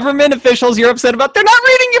 The government officials you're upset about, they're not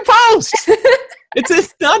reading your post.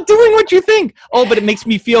 It's not doing what you think. Oh, but it makes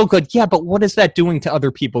me feel good. Yeah, but what is that doing to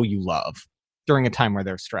other people you love during a time where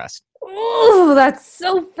they're stressed? Oh, that's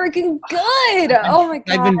so freaking good. Oh my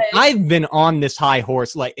God. I've been on this high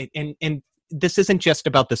horse, like, and this isn't just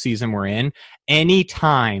about the season we're in.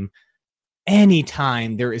 Anytime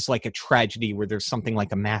there is like a tragedy where there's something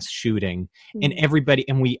like a mass shooting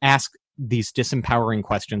and we ask these disempowering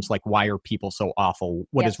questions like, why are people so awful?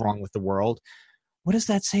 What is wrong with the world? What does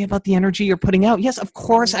that say about the energy you're putting out? Yes, of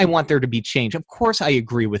course I want there to be change. Of course I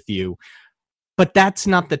agree with you. But that's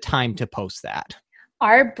not the time to post that.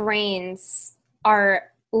 Our brains are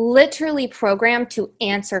literally programmed to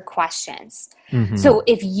answer questions. Mm-hmm. So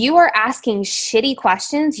if you are asking shitty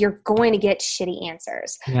questions, you're going to get shitty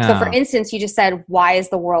answers. Yeah. So for instance, you just said, why is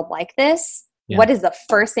the world like this? Yeah. What is the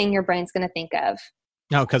first thing your brain's going to think of?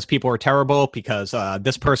 No, because people are terrible, because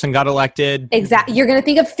this person got elected. Exactly. You're going to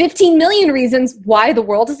think of 15 million reasons why the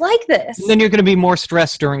world is like this. And then you're going to be more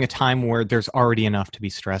stressed during a time where there's already enough to be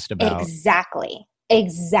stressed about. Exactly.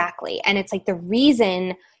 And it's like the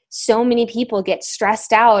reason so many people get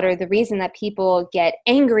stressed out, or the reason that people get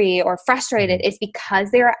angry or frustrated, is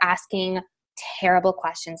because they are asking terrible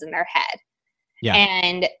questions in their head. Yeah.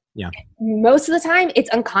 And most of the time it's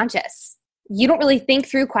unconscious. You don't really think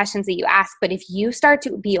through questions that you ask, but if you start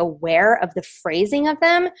to be aware of the phrasing of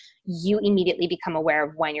them, you immediately become aware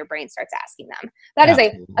of when your brain starts asking them. That is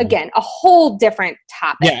again, a whole different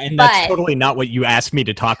topic. Yeah, and that's totally not what you asked me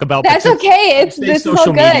to talk about. That's okay. This is all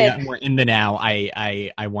good. Media, and we're in the now.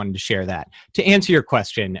 I wanted to share that. To answer your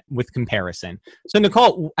question with comparison. So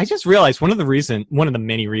Nicole, I just realized one of the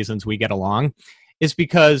many reasons we get along is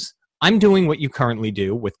because I'm doing what you currently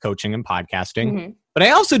do with coaching and podcasting, but I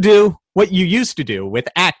also do what you used to do with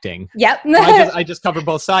acting. Yep. So I just cover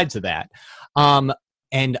both sides of that.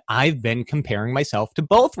 And I've been comparing myself to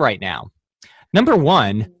both right now. Number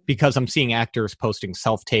one, because I'm seeing actors posting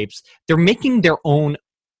self-tapes, they're making their own.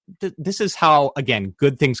 This is how, again,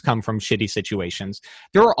 good things come from shitty situations.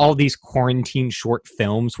 There are all these quarantine short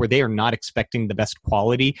films where they are not expecting the best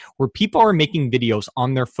quality, where people are making videos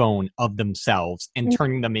on their phone of themselves and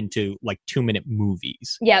turning them into like 2-minute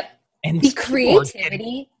movies. Yep. And the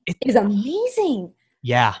creativity is amazing.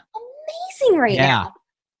 Yeah. Amazing right now.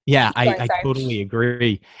 Yeah, I totally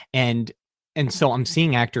agree. And so I'm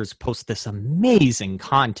seeing actors post this amazing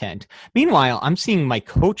content. Meanwhile, I'm seeing my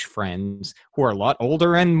coach friends who are a lot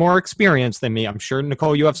older and more experienced than me. I'm sure,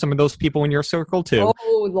 Nicole, you have some of those people in your circle too.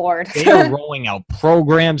 Oh, Lord. They are rolling out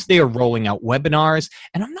programs. They are rolling out webinars.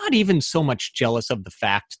 And I'm not even so much jealous of the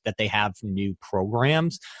fact that they have new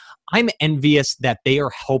programs. I'm envious that they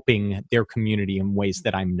are helping their community in ways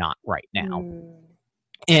that I'm not right now.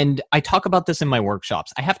 And I talk about this in my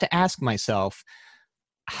workshops. I have to ask myself,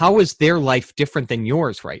 how is their life different than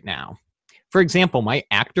yours right now? For example, my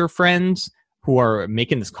actor friends who are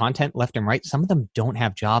making this content left and right, some of them don't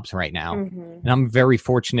have jobs right now. And I'm very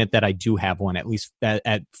fortunate that I do have one, at least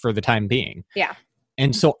for the time being. Yeah.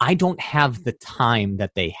 And so I don't have the time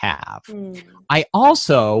that they have. I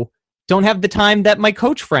also don't have the time that my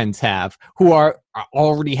coach friends have, who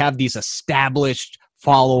already have these established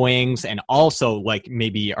followings and also like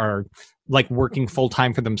maybe are like working full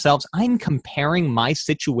time for themselves. I'm comparing my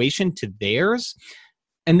situation to theirs.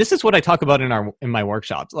 And this is what I talk about in my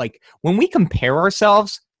workshops. Like when we compare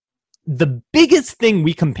ourselves, the biggest thing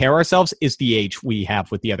we compare ourselves is the age we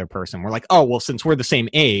have with the other person. We're like, oh, well, since we're the same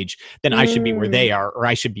age, then I should be where they are, or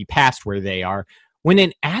I should be past where they are. When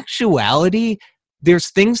in actuality, there's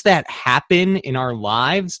things that happen in our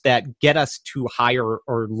lives that get us to higher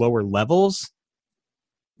or lower levels,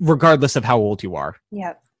 regardless of how old you are.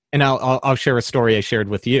 Yep. And I'll share a story I shared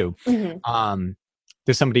with you. Mm-hmm.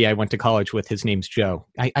 There's somebody I went to college with. His name's Joe.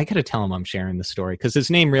 I got to tell him I'm sharing the story because his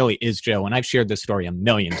name really is Joe, and I've shared this story a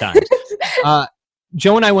million times.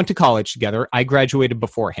 Joe and I went to college together. I graduated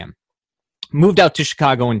before him. Moved out to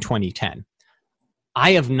Chicago in 2010.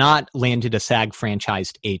 I have not landed a SAG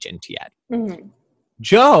franchised agent yet. Mm-hmm.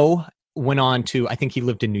 Joe went on to, I think he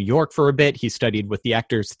lived in New York for a bit. He studied with the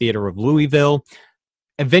Actors Theater of Louisville.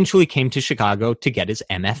 Eventually came to Chicago to get his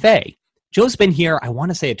MFA. Joe's been here, I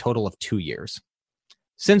want to say, a total of 2 years.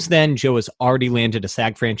 Since then, Joe has already landed a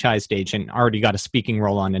SAG franchised agent, already got a speaking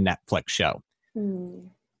role on a Netflix show. Mm.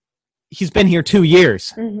 He's been here 2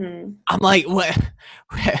 years. Mm-hmm. I'm like,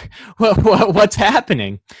 what's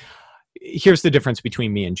happening? Here's the difference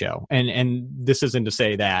between me and Joe. And this isn't to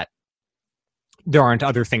say that there aren't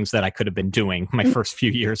other things that I could have been doing my first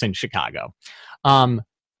few years in Chicago.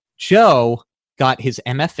 Joe got his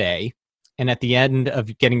MFA, and at the end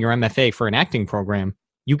of getting your MFA for an acting program,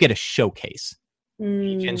 you get a showcase.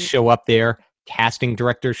 Agents show up there, casting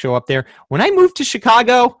directors show up there. When I moved to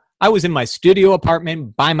Chicago, I was in my studio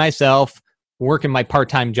apartment by myself, working my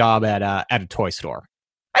part-time job at a toy store.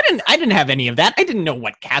 I didn't have any of that. I didn't know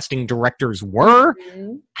what casting directors were.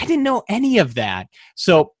 Mm-hmm. I didn't know any of that.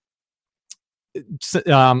 So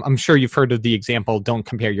I'm sure you've heard of the example, don't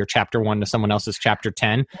compare your chapter 1 to someone else's chapter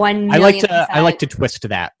 10. 1,000,000%. I like to twist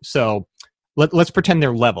that. So let's pretend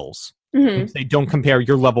they're levels. Mm-hmm. Say don't compare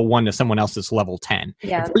your level 1 to someone else's level 10.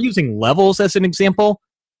 Yeah. If we're using levels as an example,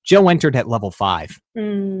 Joe entered at level 5.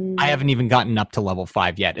 Mm. I haven't even gotten up to level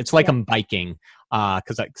 5 yet. It's like Yeah. I'm biking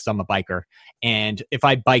because I'm a biker. And if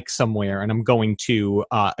I bike somewhere and I'm going to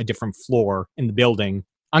a different floor in the building,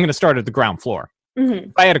 I'm going to start at the ground floor. Mm-hmm.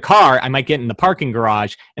 If I had a car, I might get in the parking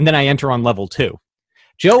garage and then I enter on level 2.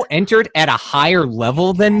 Joe entered at a higher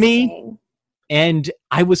level than me. And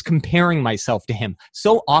I was comparing myself to him.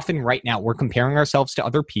 So often right now, we're comparing ourselves to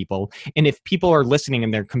other people. And if people are listening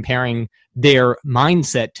and they're comparing their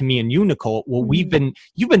mindset to me and you, Nicole, well,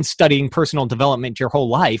 you've been studying personal development your whole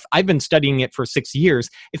life. I've been studying it for 6 years.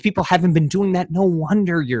 If people haven't been doing that, no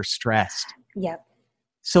wonder you're stressed. Yep.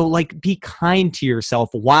 So be kind to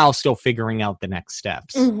yourself while still figuring out the next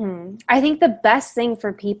steps. Mm-hmm. I think the best thing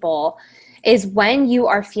for people is when you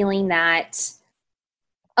are feeling that,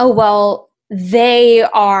 oh, well, they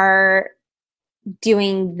are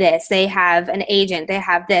doing this. They have an agent. They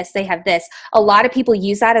have this. They have this. A lot of people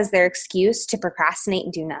use that as their excuse to procrastinate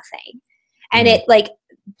and do nothing. And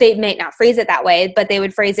they may not phrase it that way, but they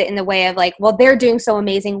would phrase it in the way of well, they're doing so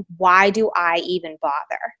amazing. Why do I even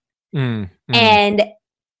bother? And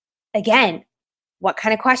again, what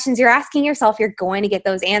kind of questions you're asking yourself, you're going to get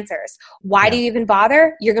those answers. Why do you even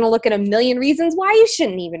bother? You're going to look at a million reasons why you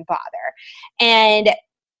shouldn't even bother. And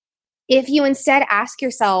if you instead ask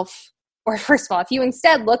yourself, or first of all, if you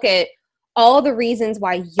instead look at all the reasons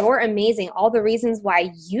why you're amazing, all the reasons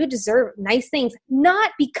why you deserve nice things,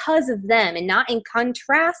 not because of them and not in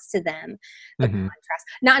contrast to them, but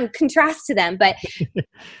but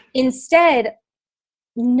instead,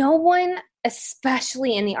 no one,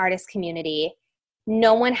 especially in the artist community,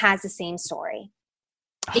 no one has the same story.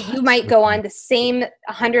 You might go on the same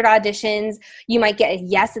 100 auditions. You might get a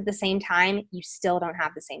yes at the same time. You still don't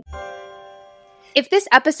have the same. If this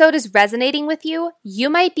episode is resonating with you, you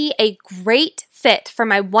might be a great fit for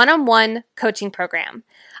my one-on-one coaching program.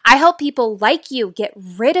 I help people like you get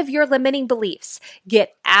rid of your limiting beliefs,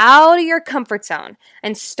 get out of your comfort zone,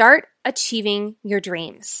 and start achieving your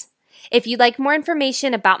dreams. If you'd like more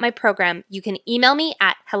information about my program, you can email me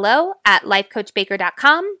at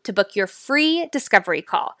hello@lifecoachbaker.com to book your free discovery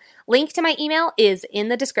call. Link to my email is in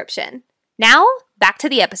the description. Now, back to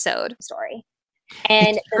the episode. Story.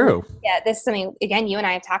 And true. This is something, again, you and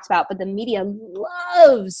I have talked about, but the media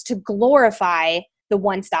loves to glorify the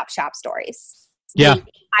one-stop shop stories. Yeah.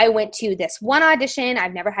 I went to this one audition.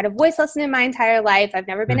 I've never had a voice lesson in my entire life. I've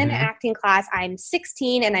never been in an acting class. I'm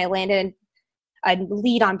 16 and I landed a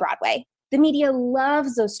lead on Broadway. The media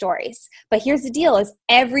loves those stories. But here's the deal is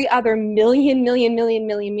every other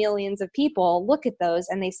millions of people look at those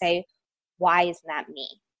and they say, why isn't that me?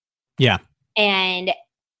 Yeah. And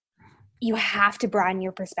you have to broaden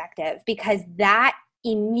your perspective because that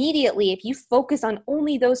immediately, if you focus on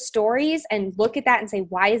only those stories and look at that and say,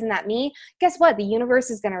 why isn't that me? Guess what? The universe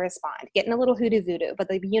is going to respond. Getting a little hoodoo voodoo, but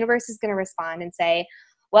the universe is going to respond and say,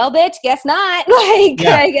 well, bitch, guess not. I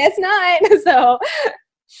guess not. So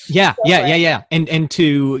Yeah. And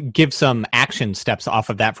to give some action steps off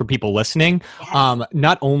of that for people listening,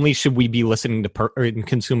 not only should we be listening to and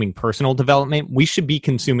consuming personal development, we should be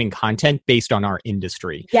consuming content based on our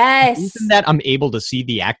industry. Yes. The reason that I'm able to see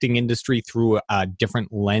the acting industry through a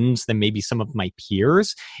different lens than maybe some of my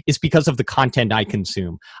peers is because of the content I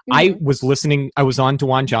consume. I was on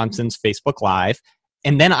Dwayne Johnson's Facebook Live,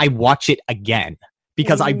 and then I watch it again,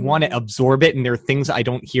 because I want to absorb it, and there are things I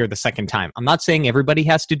don't hear the second time. I'm not saying everybody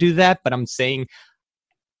has to do that, but I'm saying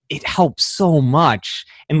it helps so much.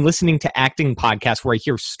 And listening to acting podcasts where I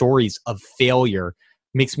hear stories of failure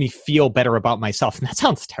makes me feel better about myself. And that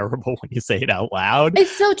sounds terrible when you say it out loud.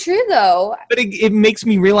 It's so true, though. But it makes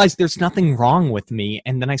me realize there's nothing wrong with me,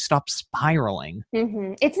 and then I stop spiraling.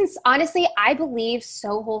 It's honestly, I believe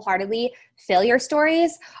so wholeheartedly, failure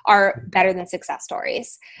stories are better than success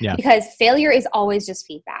stories. Yeah. Because failure is always just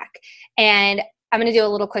feedback. And I'm going to do a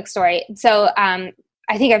little quick story. So I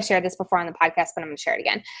think I've shared this before on the podcast, but I'm going to share it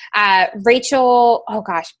again. Rachel,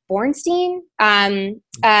 Bornstein,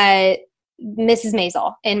 Mrs.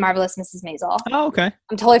 Maisel in Marvelous Mrs. Maisel. Oh, okay.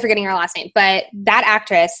 I'm totally forgetting her last name, but that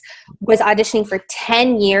actress was auditioning for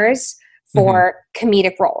 10 years for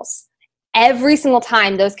comedic roles. Every single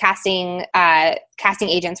time those casting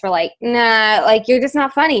agents were like, nah, like, you're just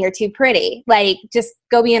not funny. You're too pretty. Like, just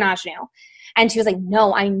go be an ingenue. And she was like,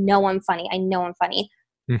 no, I know I'm funny.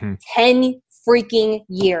 10 freaking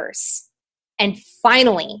years. And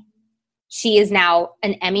finally, she is now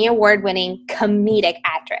an Emmy Award-winning comedic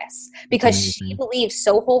actress because she believed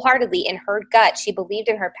so wholeheartedly in her gut. She believed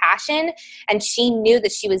in her passion, and she knew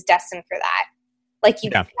that she was destined for that. Like,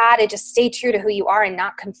 you gotta just stay true to who you are and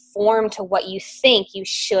not conform to what you think you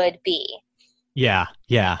should be. Yeah.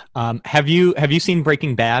 Have you seen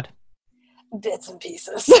Breaking Bad? Bits and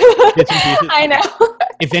pieces. I know.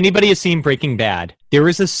 If anybody has seen Breaking Bad, there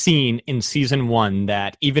is a scene in season 1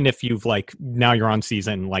 that even if you've now you're on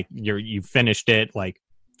season, you've finished it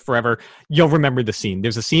forever, you'll remember the scene.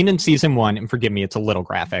 There's a scene in season 1, and forgive me, it's a little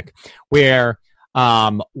graphic, where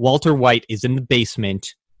Walter White is in the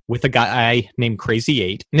basement with a guy named Crazy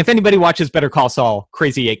 8. And if anybody watches Better Call Saul,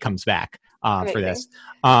 Crazy 8 comes back for this.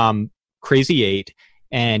 Crazy 8.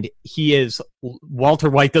 And Walter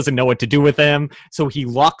White doesn't know what to do with him. So he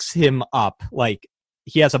locks him up.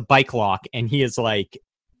 He has a bike lock, and he is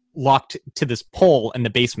locked to this pole in the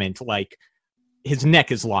basement. His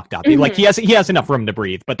neck is locked up. He has enough room to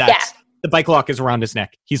breathe, but the bike lock is around his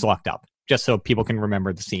neck. He's locked up, just so people can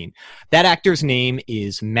remember the scene. That actor's name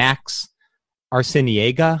is Max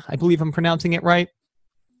Arciniega. I believe I'm pronouncing it right.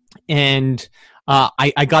 And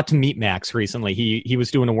I got to meet Max recently. He was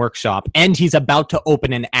doing a workshop, and he's about to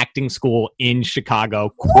open an acting school in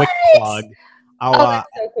Chicago. Quick plug. That's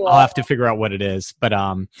so cool. I'll have to figure out what it is. But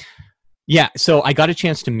so I got a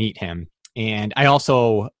chance to meet him, and I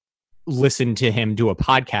also listened to him do a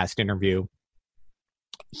podcast interview.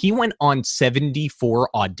 He went on 74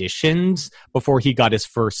 auditions before he got his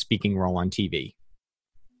first speaking role on TV.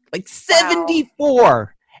 74! Wow.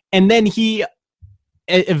 And then he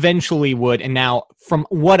eventually would, and now from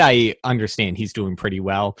what I understand, he's doing pretty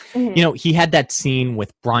well. He had that scene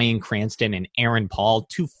with Bryan Cranston and Aaron Paul,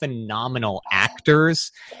 2 phenomenal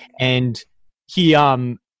actors, and he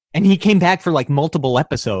came back for multiple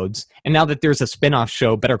episodes, and now that there's a spin-off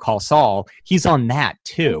show, Better Call Saul, he's on that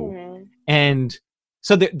too. And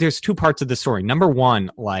so there's 2 parts of the story. Number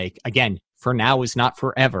 1, again, for now is not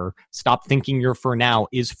forever. Stop thinking your for now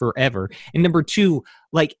is forever. And number 2,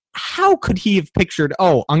 how could he have pictured,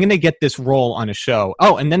 I'm going to get this role on a show.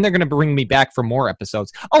 And then they're going to bring me back for more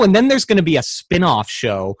episodes. And then there's going to be a spin-off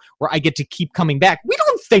show where I get to keep coming back. We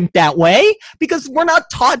don't think that way because we're not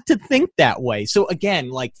taught to think that way. So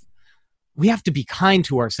again, we have to be kind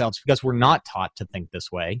to ourselves because we're not taught to think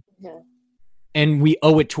this way. Yeah. And we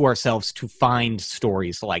owe it to ourselves to find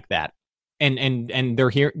stories like that. And they're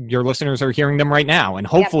here. Your listeners are hearing them right now, and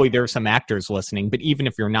hopefully there are some actors listening. But even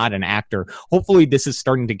if you're not an actor, hopefully this is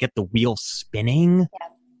starting to get the wheel spinning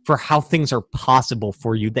for how things are possible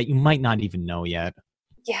for you that you might not even know yet.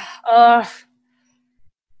 Yeah.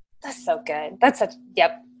 That's so good. That's such.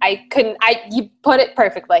 Yep. You put it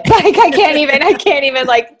perfectly. I can't even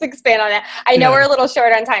expand on that. I know we're a little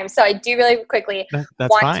short on time, so I do really quickly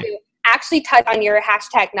want to actually touch on your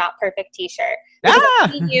 #NotPerfect t-shirt.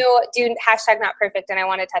 I've seen you do #NotPerfect, and I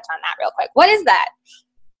want to touch on that real quick. What is that?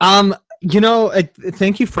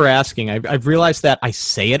 Thank you for asking. I've realized that I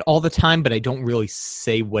say it all the time, but I don't really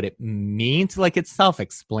say what it means. It's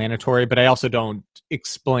self-explanatory, but I also don't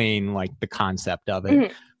explain the concept of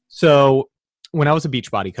it. So when I was a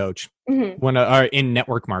Beachbody coach, in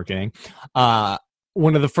network marketing,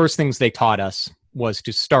 one of the first things they taught us was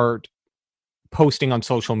to start posting on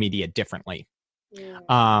social media differently.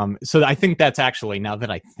 So I think that's actually, now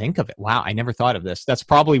that I think of it, wow, I never thought of this. That's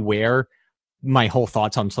probably where my whole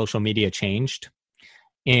thoughts on social media changed.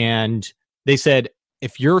 And they said,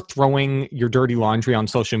 if you're throwing your dirty laundry on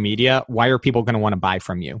social media, why are people going to want to buy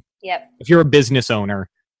from you? Yep. If you're a business owner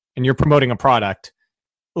and you're promoting a product,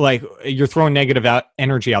 like you're throwing negative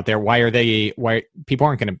energy out there, why people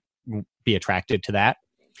aren't going to be attracted to that?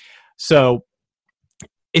 So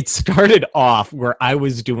it started off where I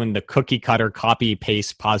was doing the cookie cutter copy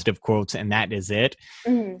paste positive quotes, and that is it.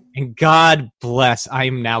 And God bless, I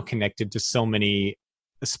am now connected to so many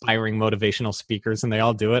aspiring motivational speakers, and they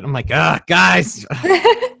all do it. I'm like, guys,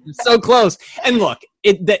 so close. And look,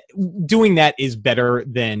 doing that is better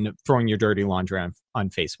than throwing your dirty laundry on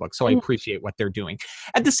Facebook. So I appreciate what they're doing.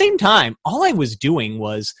 At the same time, all I was doing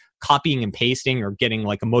was copying and pasting or getting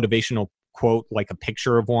like a motivational quote, like a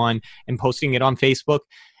picture of one, and posting it on Facebook.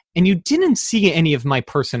 And you didn't see any of my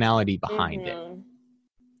personality behind it.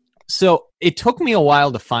 So it took me a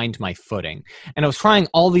while to find my footing. And I was trying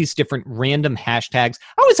all these different random hashtags.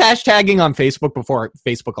 I was hashtagging on Facebook before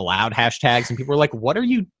Facebook allowed hashtags. And people were like, what are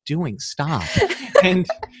you doing? Stop. And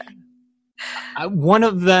one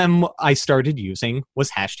of them I started using was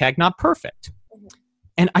hashtag not perfect.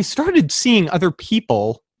 And I started seeing other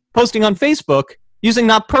people posting on Facebook using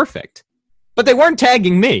not perfect. But they weren't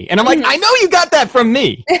tagging me. And I'm like, I know you got that from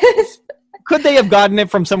me. Could they have gotten it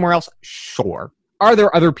from somewhere else? Sure. Are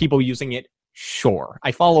there other people using it? Sure.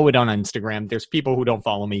 I follow it on Instagram. There's people who don't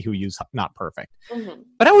follow me who use not perfect.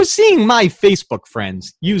 But I was seeing my Facebook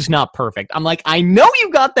friends use not perfect. I'm like, I know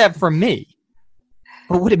you got that from me.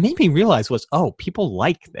 But what it made me realize was, oh, people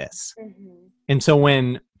like this. And so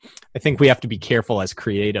when I think we have to be careful as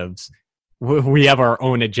creatives, we have our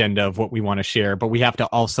own agenda of what we want to share, but we have to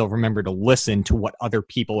also remember to listen to what other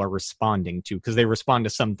people are responding to, because they respond to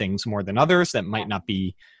some things more than others that might not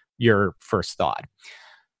be your first thought.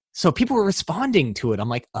 So people were responding to it. I'm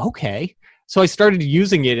like, okay. So I started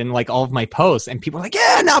using it in like all of my posts, and people were like,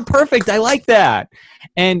 yeah, not perfect. I like that.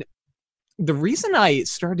 And the reason I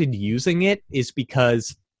started using it is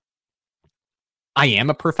because I am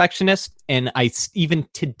a perfectionist, and even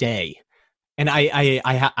today, and I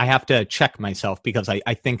have to check myself because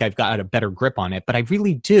I think I've got a better grip on it, but I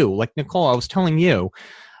really do. Like Nicole, I was telling you,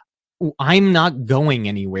 I'm not going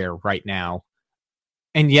anywhere right now,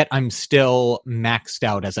 and yet I'm still maxed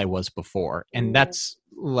out as I was before. And that's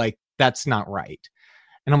not right.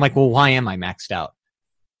 And I'm like, well, why am I maxed out?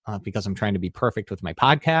 Because I'm trying to be perfect with my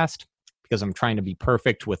podcast, because I'm trying to be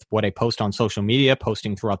perfect with what I post on social media,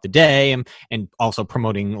 posting throughout the day, and also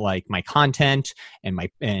promoting like my content and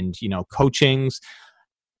coachings.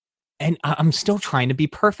 And I'm still trying to be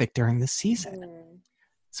perfect during this season.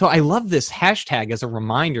 So I love this hashtag as a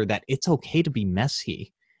reminder that it's okay to be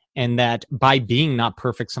messy, and that by being not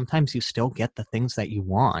perfect, sometimes you still get the things that you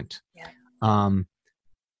want.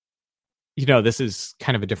 This is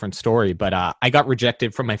kind of a different story, but I got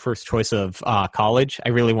rejected from my first choice of college. I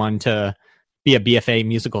really wanted to be a BFA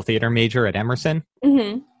musical theater major at Emerson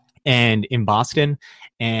and in Boston,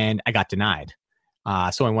 and I got denied.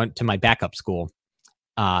 So I went to my backup school,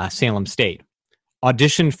 Salem State,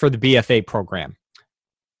 auditioned for the BFA program.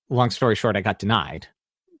 Long story short, I got denied,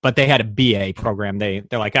 but they had a BA program. They're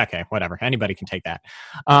like, okay, whatever, anybody can take that.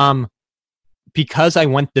 Because I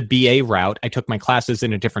went the BA route, I took my classes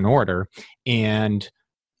in a different order, and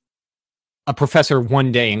a professor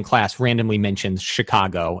one day in class randomly mentions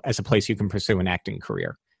Chicago as a place you can pursue an acting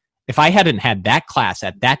career. If I hadn't had that class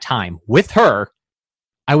at that time with her,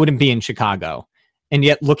 I wouldn't be in Chicago. And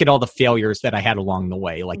yet look at all the failures that I had along the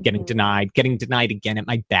way, like getting denied again at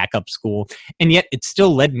my backup school. And yet it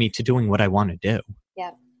still led me to doing what I want to do.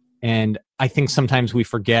 Yeah. And I think sometimes we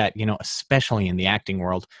forget, especially in the acting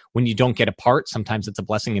world, when you don't get a part, sometimes it's a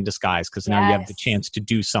blessing in disguise, because now you have the chance to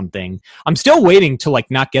do something. I'm still waiting to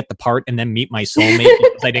not get the part and then meet my soulmate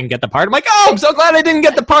because I didn't get the part. I'm like, oh, I'm so glad I didn't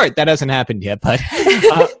get the part. That hasn't happened yet, but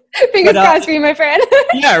fingers crossed for you, my friend.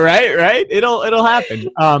 Yeah, right. It'll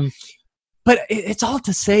happen. But it's all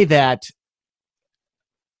to say that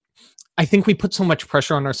I think we put so much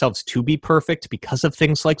pressure on ourselves to be perfect because of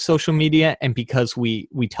things like social media, and because we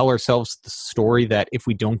tell ourselves the story that if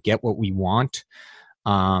we don't get what we want,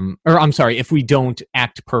 if we don't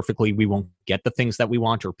act perfectly, we won't get the things that we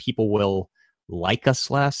want, or people will like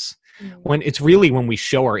us less. When it's really when we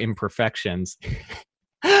show our imperfections.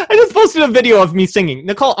 I just posted a video of me singing.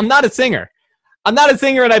 Nicole, I'm not a singer. And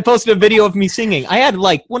I posted a video of me singing. I had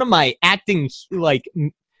one of my acting,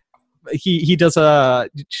 he does a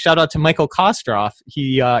shout out to Michael Kostroff.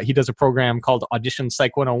 He does a program called Audition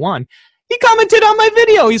Psych 101. He commented on my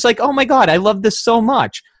video. He's like, oh my God, I love this so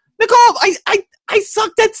much. Nicole, I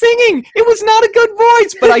sucked at singing. It was not a good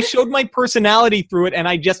voice, but I showed my personality through it, and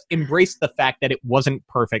I just embraced the fact that it wasn't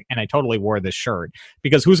perfect, and I totally wore this shirt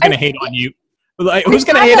because who's going to hate on you? Like, who's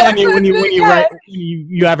going to hate on you when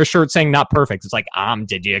you have a shirt saying not perfect? It's like,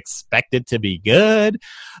 did you expect it to be good?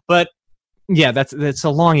 But yeah, that's a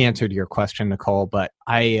long answer to your question, Nicole. But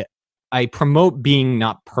I promote being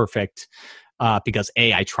not perfect because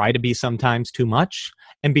I try to be sometimes too much,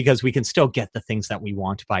 and because we can still get the things that we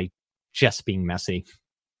want by just being messy.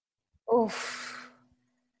 Oof.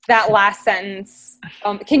 That last sentence.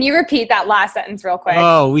 Can you repeat that last sentence real quick?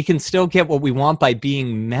 Oh, we can still get what we want by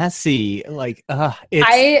being messy. Like,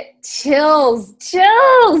 chills.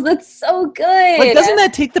 That's so good. Like, doesn't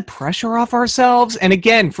that take the pressure off ourselves? And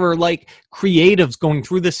again, for like creatives going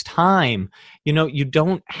through this time, you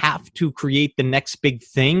don't have to create the next big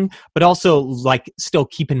thing, but also like still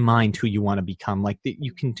keep in mind who you want to become. Like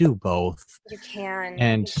you can do both. You can.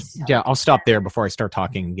 And I'll stop there before I start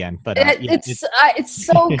talking again. But it's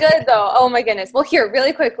so good though. Oh my goodness. Well, here,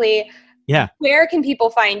 really quickly. Yeah. Where can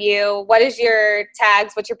people find you? What is your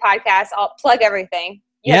tags? What's your podcast? I'll plug everything.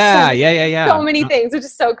 Yeah. So many things, which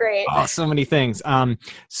is so great. Oh, so many things.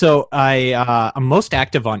 So I'm most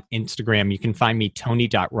active on Instagram. You can find me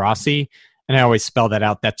Tony.Rossi. And I always spell that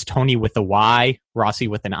out. That's Tony with a Y, Rossi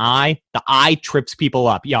with an I. The I trips people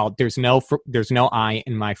up. Y'all, there's no I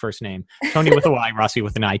in my first name. Tony with a Y, Rossi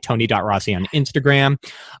with an I, Tony.Rossi on Instagram.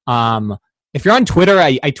 If you're on Twitter,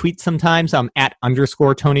 I tweet sometimes. I'm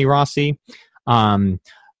 @_Tony Rossi.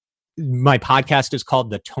 My podcast is called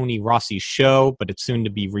The Tony Rossi Show, but it's soon to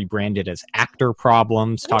be rebranded as Actor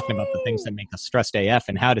Problems, talking about the things that make us stressed AF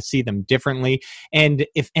and how to see them differently. And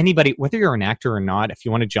if anybody, whether you're an actor or not, if you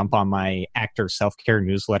want to jump on my actor self-care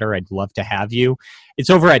newsletter, I'd love to have you. It's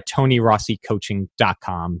over at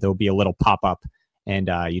TonyRossiCoaching.com. There'll be a little pop-up, and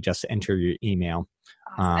you just enter your email.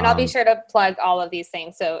 Awesome. And I'll be sure to plug all of these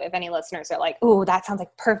things. So if any listeners are like, "Oh, that sounds like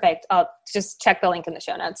perfect," I'll just check the link in the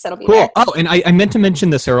show notes. It'll be cool. There. Oh, and I meant to mention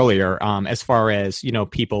this earlier. As far as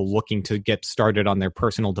people looking to get started on their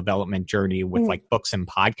personal development journey with like books and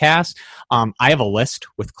podcasts, I have a list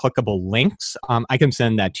with clickable links. I can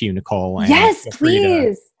send that to you, Nicole. And yes,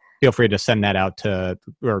 please. Feel free to send that out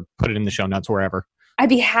or put it in the show notes wherever. I'd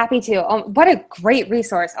be happy to. What a great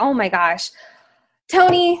resource! Oh my gosh,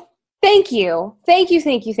 Tony. Thank you times a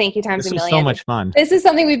million. This was so much fun. This is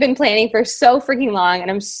something we've been planning for so freaking long, and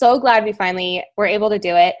I'm so glad we finally were able to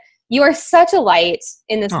do it. You are such a light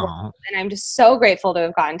in this world, and I'm just so grateful to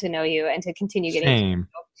have gotten to know you and to continue getting to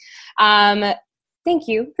know you. Thank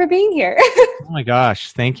you for being here. Oh my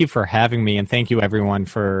gosh. Thank you for having me, and thank you everyone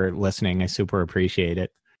for listening. I super appreciate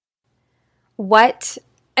it. What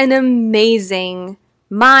an amazing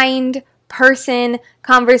person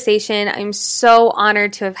conversation. I'm so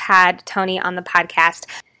honored to have had Tony on the podcast.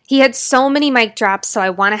 He had so many mic drops, so I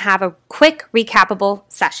want to have a quick recapable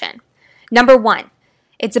session. Number 1,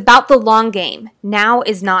 it's about the long game. Now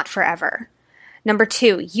is not forever. Number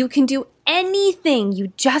 2, you can do anything.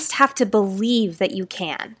 You just have to believe that you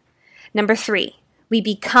can. Number 3, we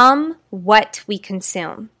become what we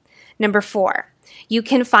consume. Number 4, you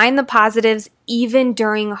can find the positives even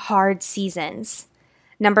during hard seasons.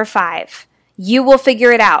 Number 5, you will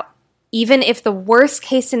figure it out. Even if the worst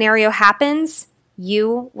case scenario happens,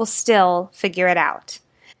 you will still figure it out.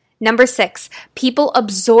 Number 6, people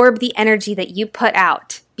absorb the energy that you put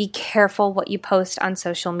out. Be careful what you post on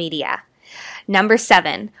social media. Number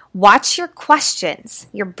 7, watch your questions.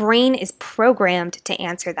 Your brain is programmed to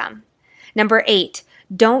answer them. Number 8,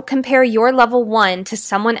 don't compare your level 1 to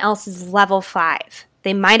someone else's level 5.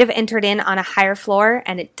 They might have entered in on a higher floor,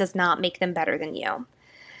 and it does not make them better than you.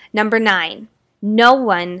 Number 9, no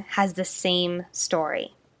one has the same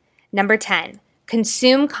story. Number 10,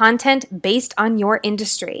 consume content based on your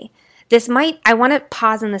industry. I want to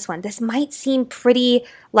pause on this one. This might seem pretty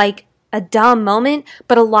like a dumb moment,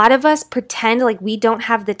 but a lot of us pretend like we don't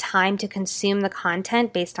have the time to consume the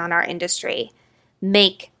content based on our industry.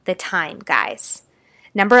 Make the time, guys.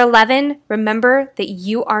 Number 11, remember that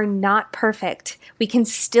you are not perfect. We can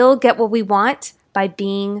still get what we want by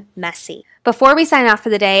being messy. Before we sign off for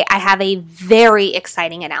the day, I have a very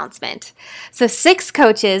exciting announcement. So 6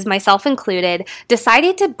 coaches, myself included,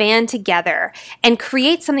 decided to band together and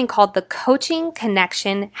create something called the Coaching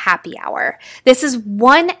Connection Happy Hour. This is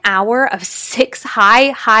 1 hour of 6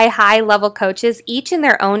 high level coaches, each in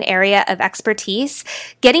their own area of expertise,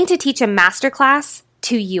 getting to teach a masterclass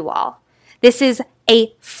to you all. This is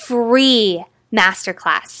a free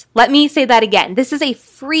masterclass. Let me say that again. This is a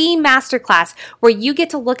free masterclass where you get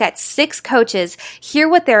to look at 6 coaches, hear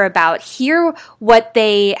what they're about, hear what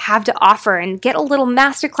they have to offer, and get a little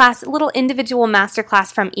masterclass, a little individual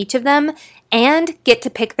masterclass from each of them, and get to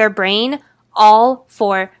pick their brain all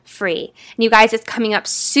for free. And you guys, it's coming up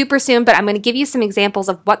super soon, but I'm going to give you some examples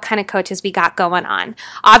of what kind of coaches we got going on.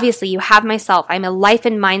 Obviously, you have myself. I'm a life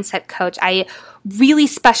and mindset coach. I really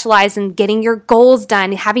specialize in getting your goals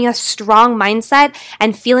done, having a strong mindset,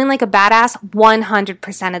 and feeling like a badass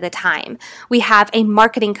 100% of the time. We have a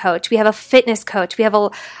marketing coach. We have a fitness coach. We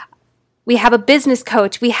have a business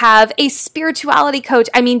coach. We have a spirituality coach.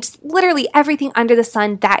 I mean, literally everything under the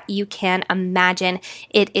sun that you can imagine,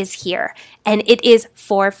 it is here. And it is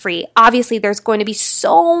for free. Obviously, there's going to be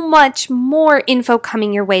so much more info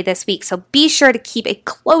coming your way this week. So be sure to keep a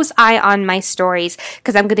close eye on my stories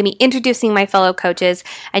because I'm going to be introducing my fellow coaches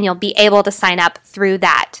and you'll be able to sign up through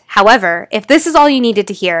that. However, if this is all you needed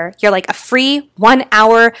to hear, you're like a free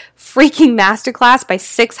 1-hour freaking masterclass by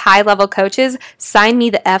 6 high-level coaches, sign me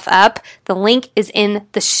the F up. The link is in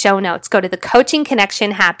the show notes. Go to the Coaching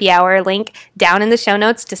Connection Happy Hour link down in the show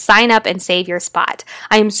notes to sign up and save your spot.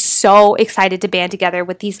 I am so excited to band together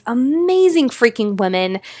with these amazing freaking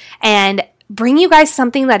women and bring you guys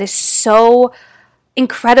something that is so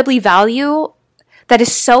incredibly valuable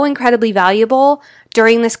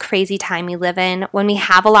during this crazy time we live in when we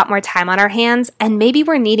have a lot more time on our hands and maybe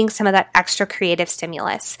we're needing some of that extra creative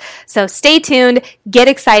stimulus. So stay tuned, get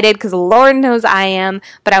excited because Lord knows I am,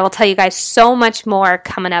 but I will tell you guys so much more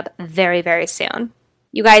coming up very, very soon.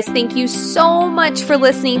 You guys, thank you so much for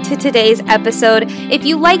listening to today's episode. If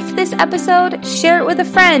you liked this episode, share it with a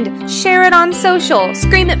friend, share it on social,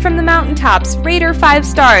 scream it from the mountaintops, rate her 5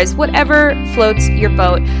 stars, whatever floats your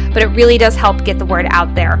boat. But it really does help get the word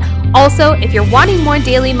out there. Also, if you're wanting more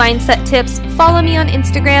daily mindset tips, follow me on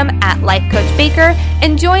Instagram at LifeCoachBaker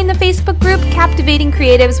and join the Facebook group Captivating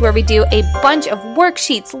Creatives where we do a bunch of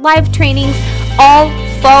worksheets, live trainings, all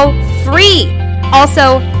for free.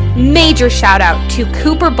 Also, major shout out to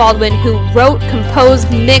Cooper Baldwin who wrote,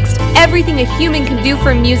 composed, mixed everything a human can do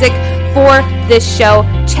for music for this show.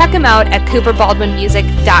 Check him out at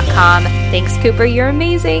cooperbaldwinmusic.com. Thanks, Cooper. You're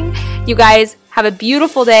amazing. You guys have a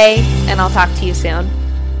beautiful day and I'll talk to you soon.